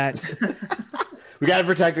 that We got to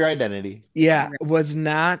protect her identity. was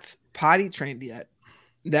not potty trained yet,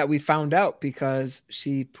 that we found out because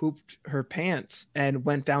she pooped her pants and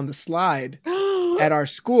went down the slide at our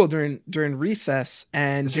school during recess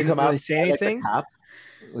and Did she didn't come really out say like the anything. cop?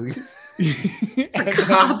 And then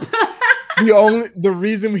Cop. the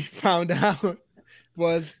reason we found out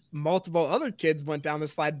was multiple other kids went down the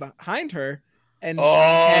slide behind her and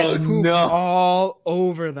had poop no. all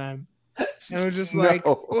over them. And it was just like,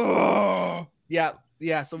 No. oh,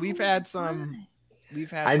 yeah. So we've had some.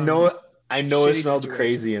 I know it shitty smelled situations.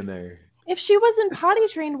 crazy in there. If she wasn't potty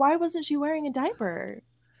trained, why wasn't she wearing a diaper?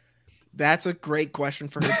 That's a great question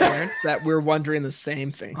for her parents that we're wondering the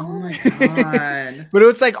same thing. Oh my God. But it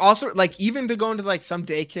was like also like even to go into like some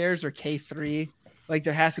daycares or K3, like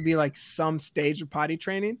there has to be like some stage of potty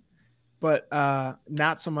training, but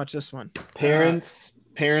not so much this one.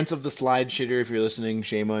 Parents of the slide shitter, if you're listening,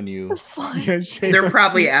 shame on you. They're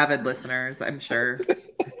probably avid listeners, I'm sure.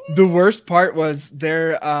 The worst part was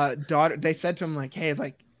their daughter. They said to him like, "Hey,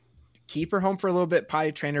 like, keep her home for a little bit,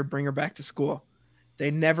 potty train her, bring her back to school." They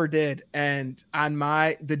never did. And on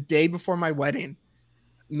the day before my wedding,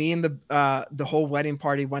 me and the whole wedding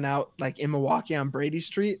party went out like in Milwaukee on Brady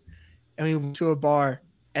Street, and we went to a bar.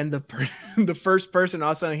 And the first person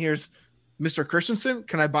all of a sudden hears, "Mr. Christensen,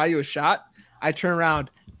 can I buy you a shot?" I turn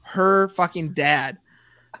around, her fucking dad.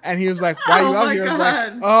 And he was like, "Why are you Oh out my here?" I was like,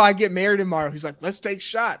 God. "Oh, I get married tomorrow." He's like, "Let's take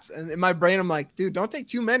shots." And in my brain, I'm like, "Dude, don't take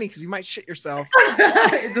too many because you might shit yourself."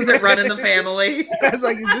 Does it run in the family? I was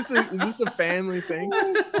like, is this a family thing?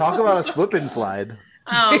 Talk about a slip and slide.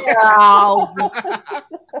 Oh,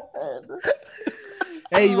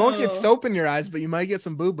 Hey, you won't get Oh. soap in your eyes, but you might get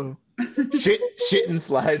some boo boo. Shit and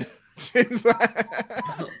slide.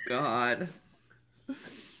 oh God.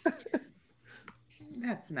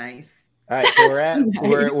 That's nice. All right, so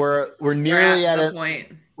we're nearly We're at the it.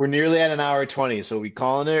 point. We're nearly at an hour 20. So we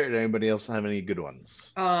calling it, or does anybody else have any good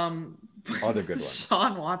ones? what's Other good ones.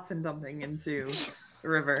 Sean Watson dumping into the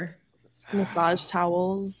river. Massage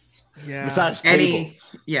towels. Yeah. Massage Any,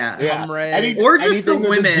 tables. yeah. Yeah. Comrade. Or just the anything with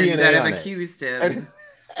women DNA that have on it. accused him.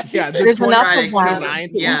 Yeah, There's the enough trying of to them kill to him.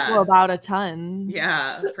 Yeah. equal about a ton.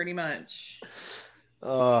 Yeah, pretty much.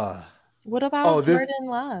 What about Oh, this- Jordan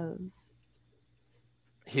Love?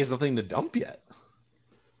 He has nothing to dump yet.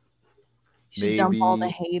 You should dump all the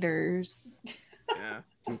Maybe- haters.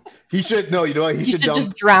 Yeah. He should no. You know what? He You should should dump.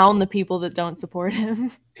 just drown the people that don't support him.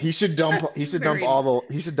 He should dump. He should dump Very- all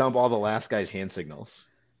the. He should dump all the last guy's hand signals.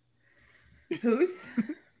 Who's?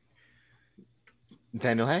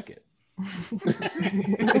 Nathaniel Hackett.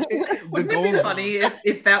 The Wouldn't it gold be zone. funny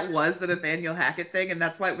if that was a Nathaniel Hackett thing, and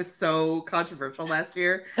that's why it was so controversial last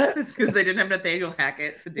year? It's because they didn't have Nathaniel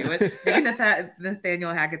Hackett to do it. Maybe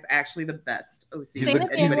Nathaniel Hackett's actually the best OC. Say the-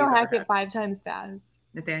 anybody's Nathaniel ever Hackett had. 5 times fast.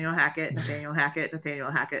 Nathaniel Hackett, Nathaniel Hackett,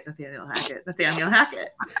 Nathaniel Hackett, Nathaniel Hackett, Nathaniel Hackett.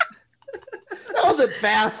 That wasn't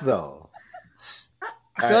fast though.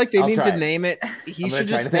 I feel like they I'll need try to it. name it. He I'm should gonna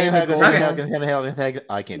just try. name it Nathaniel gold Hackett, zone. Nathaniel Hackett.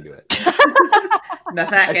 I can't do it.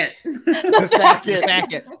 Nathackett. Nathaniel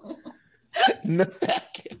Hackett.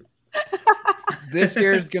 Nathaniel. This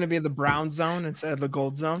year is going to be the brown zone instead of the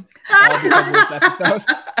gold zone. All because of this episode.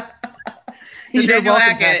 Nathaniel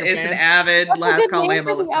welcome, Hackett Packer is an fans. avid That's a Last good Call name Lambeau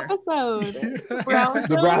for the listener. episode. Brown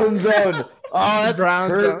The Brown Zone. Oh, that's Brown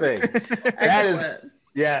Zone. perfect. That is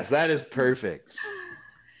yes, that is perfect.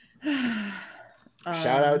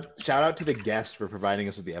 Shout out to the guest for providing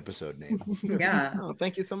us with the episode name. Yeah. Oh,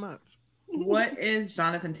 thank you so much. What is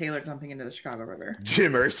Jonathan Taylor dumping into the Chicago River?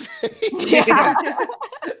 Jim Irsay. Yeah.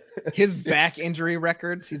 His back injury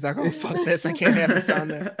records. He's like, oh fuck this, I can't have this on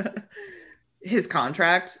there. His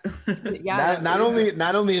contract. Yeah. Not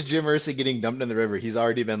only is Jim Irsay getting dumped in the river, he's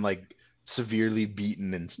already been like severely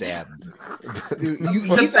beaten and stabbed. Dude, The he's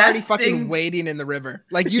already best fucking thing- wading in the river.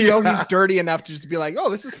 Like he's dirty enough to just be like, oh,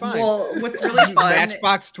 this is fine. Well, what's really fun.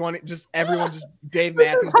 Matchbox 20, just everyone, just Dave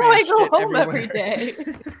Matthews Oh, I Band go shit home everywhere. every day.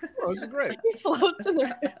 Oh, this is great. He floats in the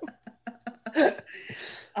river.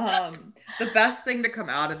 The best thing to come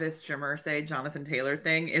out of this Jim Irsay, Jonathan Taylor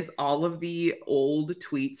thing is all of the old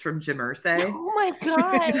tweets from Jim Irsay. Oh my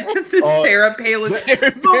god. The Oh, Sarah Palin.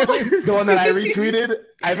 Sarah Palin's The one that I retweeted,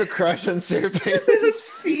 I have a crush on Sarah Palin. His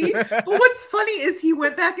feet. But what's funny is he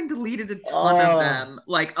went back and deleted a ton of them,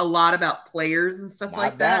 like a lot about players and stuff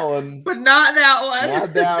like that. one. But not that one.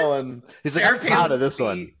 Not that one. He's like, Sarah I'm proud of Palin's this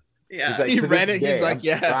one. feet. Yeah. He's like, He to read this it, he's day, like, I'm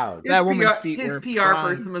yeah. proud. That woman's PR, feet his were PR prime.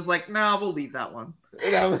 person was like, no, we'll leave that one.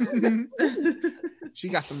 She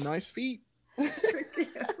got some nice feet. I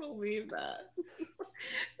can't believe that.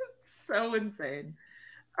 It's so insane.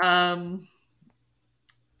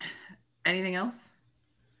 Anything else?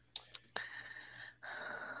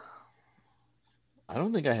 I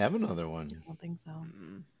don't think I have another one. I don't think so.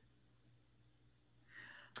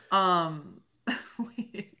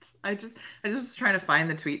 Wait. I just was trying to find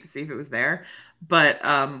the tweet to see if it was there. But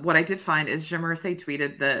what I did find is Jim Irsay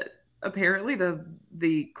tweeted that apparently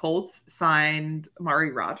the Colts signed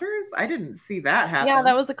Amari Rogers. I didn't see that happen. Yeah,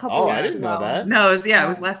 that was a couple Oh, weeks I didn't know ago. that. No, it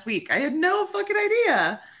was last week. I had no fucking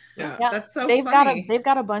idea. Yeah. Yeah, That's so they've funny.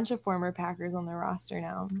 got a bunch of former Packers on their roster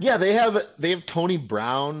now. Yeah, they have Tony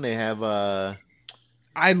Brown. They have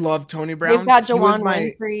I love Tony Brown. They've got He was Jawan my-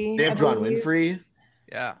 Winfrey. they have I John believe. Winfrey.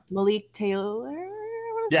 Yeah. Malik Taylor.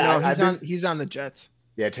 Yeah, No, he's on the Jets.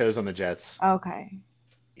 Yeah, Taylor's on the Jets. Okay.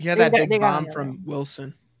 He had They that got- big they got bomb him. from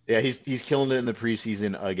Wilson. Yeah, he's killing it in the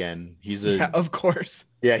preseason again. He's a Yeah, of course.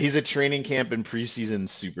 he's a training camp and preseason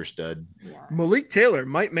super stud. Yeah. Malik Taylor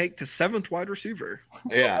might make the 7th wide receiver.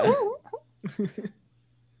 Yeah.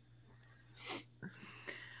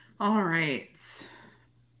 All right.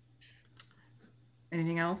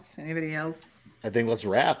 Anything else? Anybody else? I think let's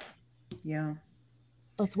wrap. Yeah.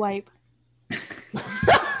 Let's wipe.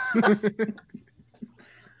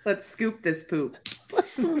 Let's scoop this poop.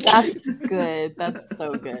 That's good. That's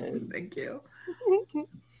so good. Thank you.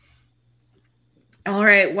 All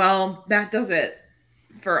right. Well, that does it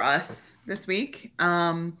for us this week.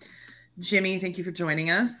 Jimmy, thank you for joining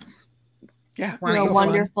us. Yeah. Wow. You're so a fun.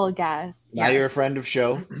 wonderful guest. Now you're a Yes. friend of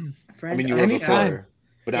show. Friend I mean, you of were the Anytime. before,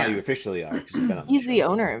 but now Yeah. you officially are because you've been on. He's the show.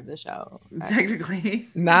 owner of the show. show. Technically.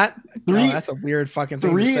 Not Three- oh, that's a weird fucking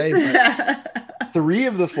thing three- to say. But 3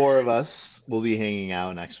 of the 4 of us will be hanging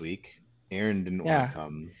out next week. Aaron didn't want Yeah. to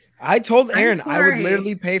come. I told I'm Aaron I would sorry.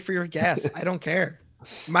 literally pay for your gas. I don't care.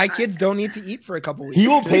 My kids don't need to eat for a couple weeks. He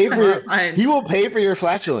will pay for Fine. he will pay for your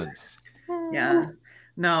flatulence. Yeah.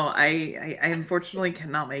 No, I unfortunately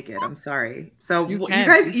cannot make it. I'm sorry. So You you can.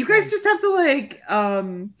 guys You guys can. just have to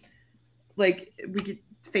like we could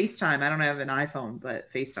FaceTime. I don't have an iPhone,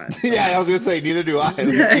 but FaceTime. So- Yeah, I was gonna say neither do I.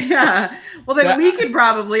 yeah. Well, then Yeah. we could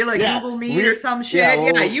probably like Yeah, Google Meet or some shit. yeah,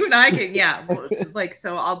 Yeah, well- you and I can. Yeah, like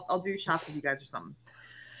so. I'll do shots with you guys or something.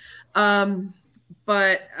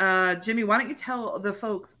 But Jimmy, why don't you tell the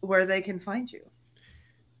folks where they can find you?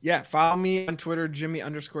 Yeah, follow me on Twitter,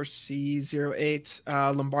 Jimmy_C08,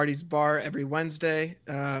 Lombardi's Bar every Wednesday.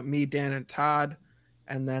 Me, Dan, and Todd.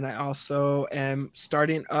 And then I also am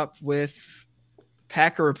starting up with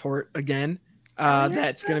Packer Report again.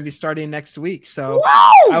 That's going to be starting next week. So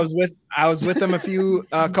I was with them a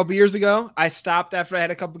couple years ago. I stopped after I had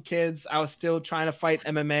a couple kids. I was still trying to fight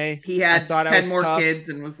MMA. He I had thought I 10 was more tough. kids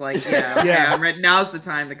and was like, "Yeah, okay, Yeah. I'm ready. Now's the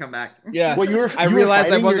time to come back." Yeah. Well, I you were realized I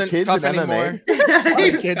fighting your wasn't kids tough in MMA? anymore.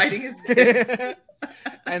 He was Kids. fighting his kids.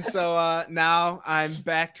 And so now I'm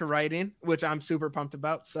back to writing, which I'm super pumped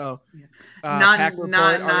about. So not Pack Report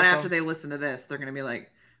not article. after they listen to this. They're gonna be like,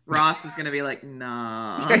 Ross is gonna be like,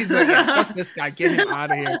 "Nah." He's like, "Yeah, fuck this guy, get him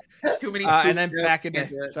out of here." Too many. And then poop jokes, back a can't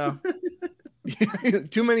day. do it. So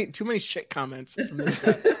too many shit comments from this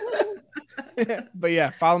guy. But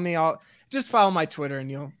yeah, follow me just follow my Twitter and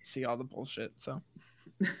you'll see all the bullshit. So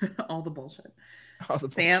all the bullshit. all the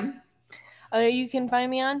Sam. You can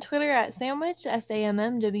find me on Twitter at Sandwich,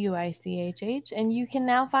 SAMMWICHH, and you can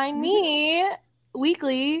now find me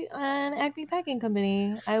weekly on Acme Packing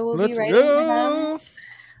Company. I will Let's be writing for them. go.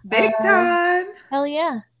 Big time. Hell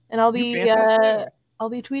yeah. And I'll You be fancy I'll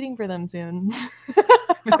be tweeting for them soon.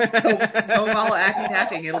 Go follow Acme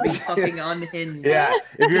Packing. It'll be fucking unhinged. Yeah,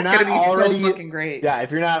 if you're It's not gonna be already, so fucking great. yeah, if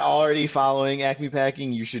you're not already following Acme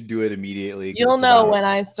Packing, you should do it immediately. 'cause You'll it's know about- when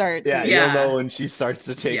I start. Yeah, tweeting. Yeah. you'll know when she starts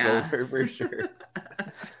to take Yeah. over for sure.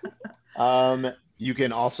 You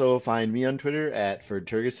can also find me on Twitter at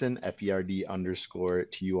Ferdturgeson,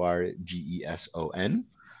 FERD_TURGESON.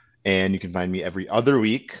 And you can find me every other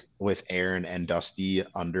week with Aaron and Dusty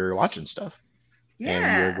under Watching Stuff. And we are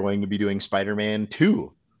Yeah. going to be doing Spider-Man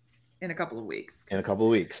 2 In a couple of weeks. in a couple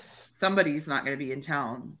of weeks. Somebody's not going to be in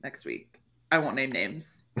town next week. I won't name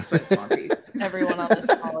names, but it's Monty's. Everyone on this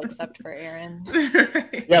call except for Aaron.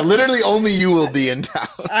 Right. Yeah, literally only you will be in town.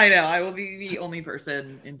 I know. I will be the only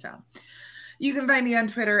person in town. You can find me on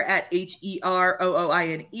Twitter at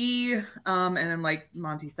HEROOINE. And then, like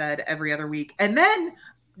Monty said, every other week. And then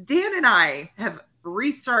Dan and I have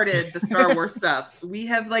restarted the Star Wars stuff. We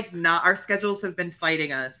have our schedules have been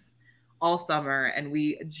fighting us all summer, and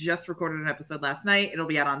we just recorded an episode last night. It'll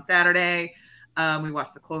be out on Saturday. We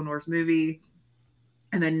watched the Clone Wars movie.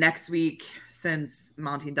 And then next week, since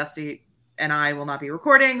Monty and Dusty and I will not be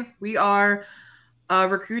recording, we are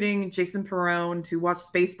recruiting Jason Perrone to watch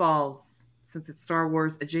Spaceballs, since it's Star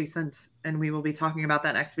Wars adjacent, and we will be talking about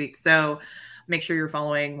that next week. So make sure you're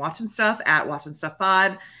following Watching Stuff at Watching Stuff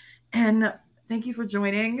Pod. And thank you for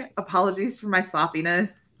joining. Apologies for my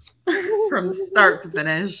sloppiness from start to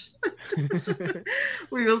finish.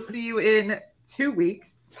 We will see you in 2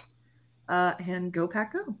 weeks. And go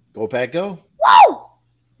Pack Go. Go Pack Go. Woo!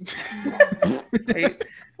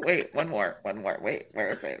 Wait, one more. Wait, where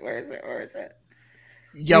is it?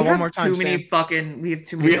 Yeah, We one have more time. we have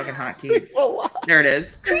too many fucking hotkeys. A lot. There it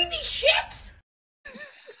is. Creepy shit!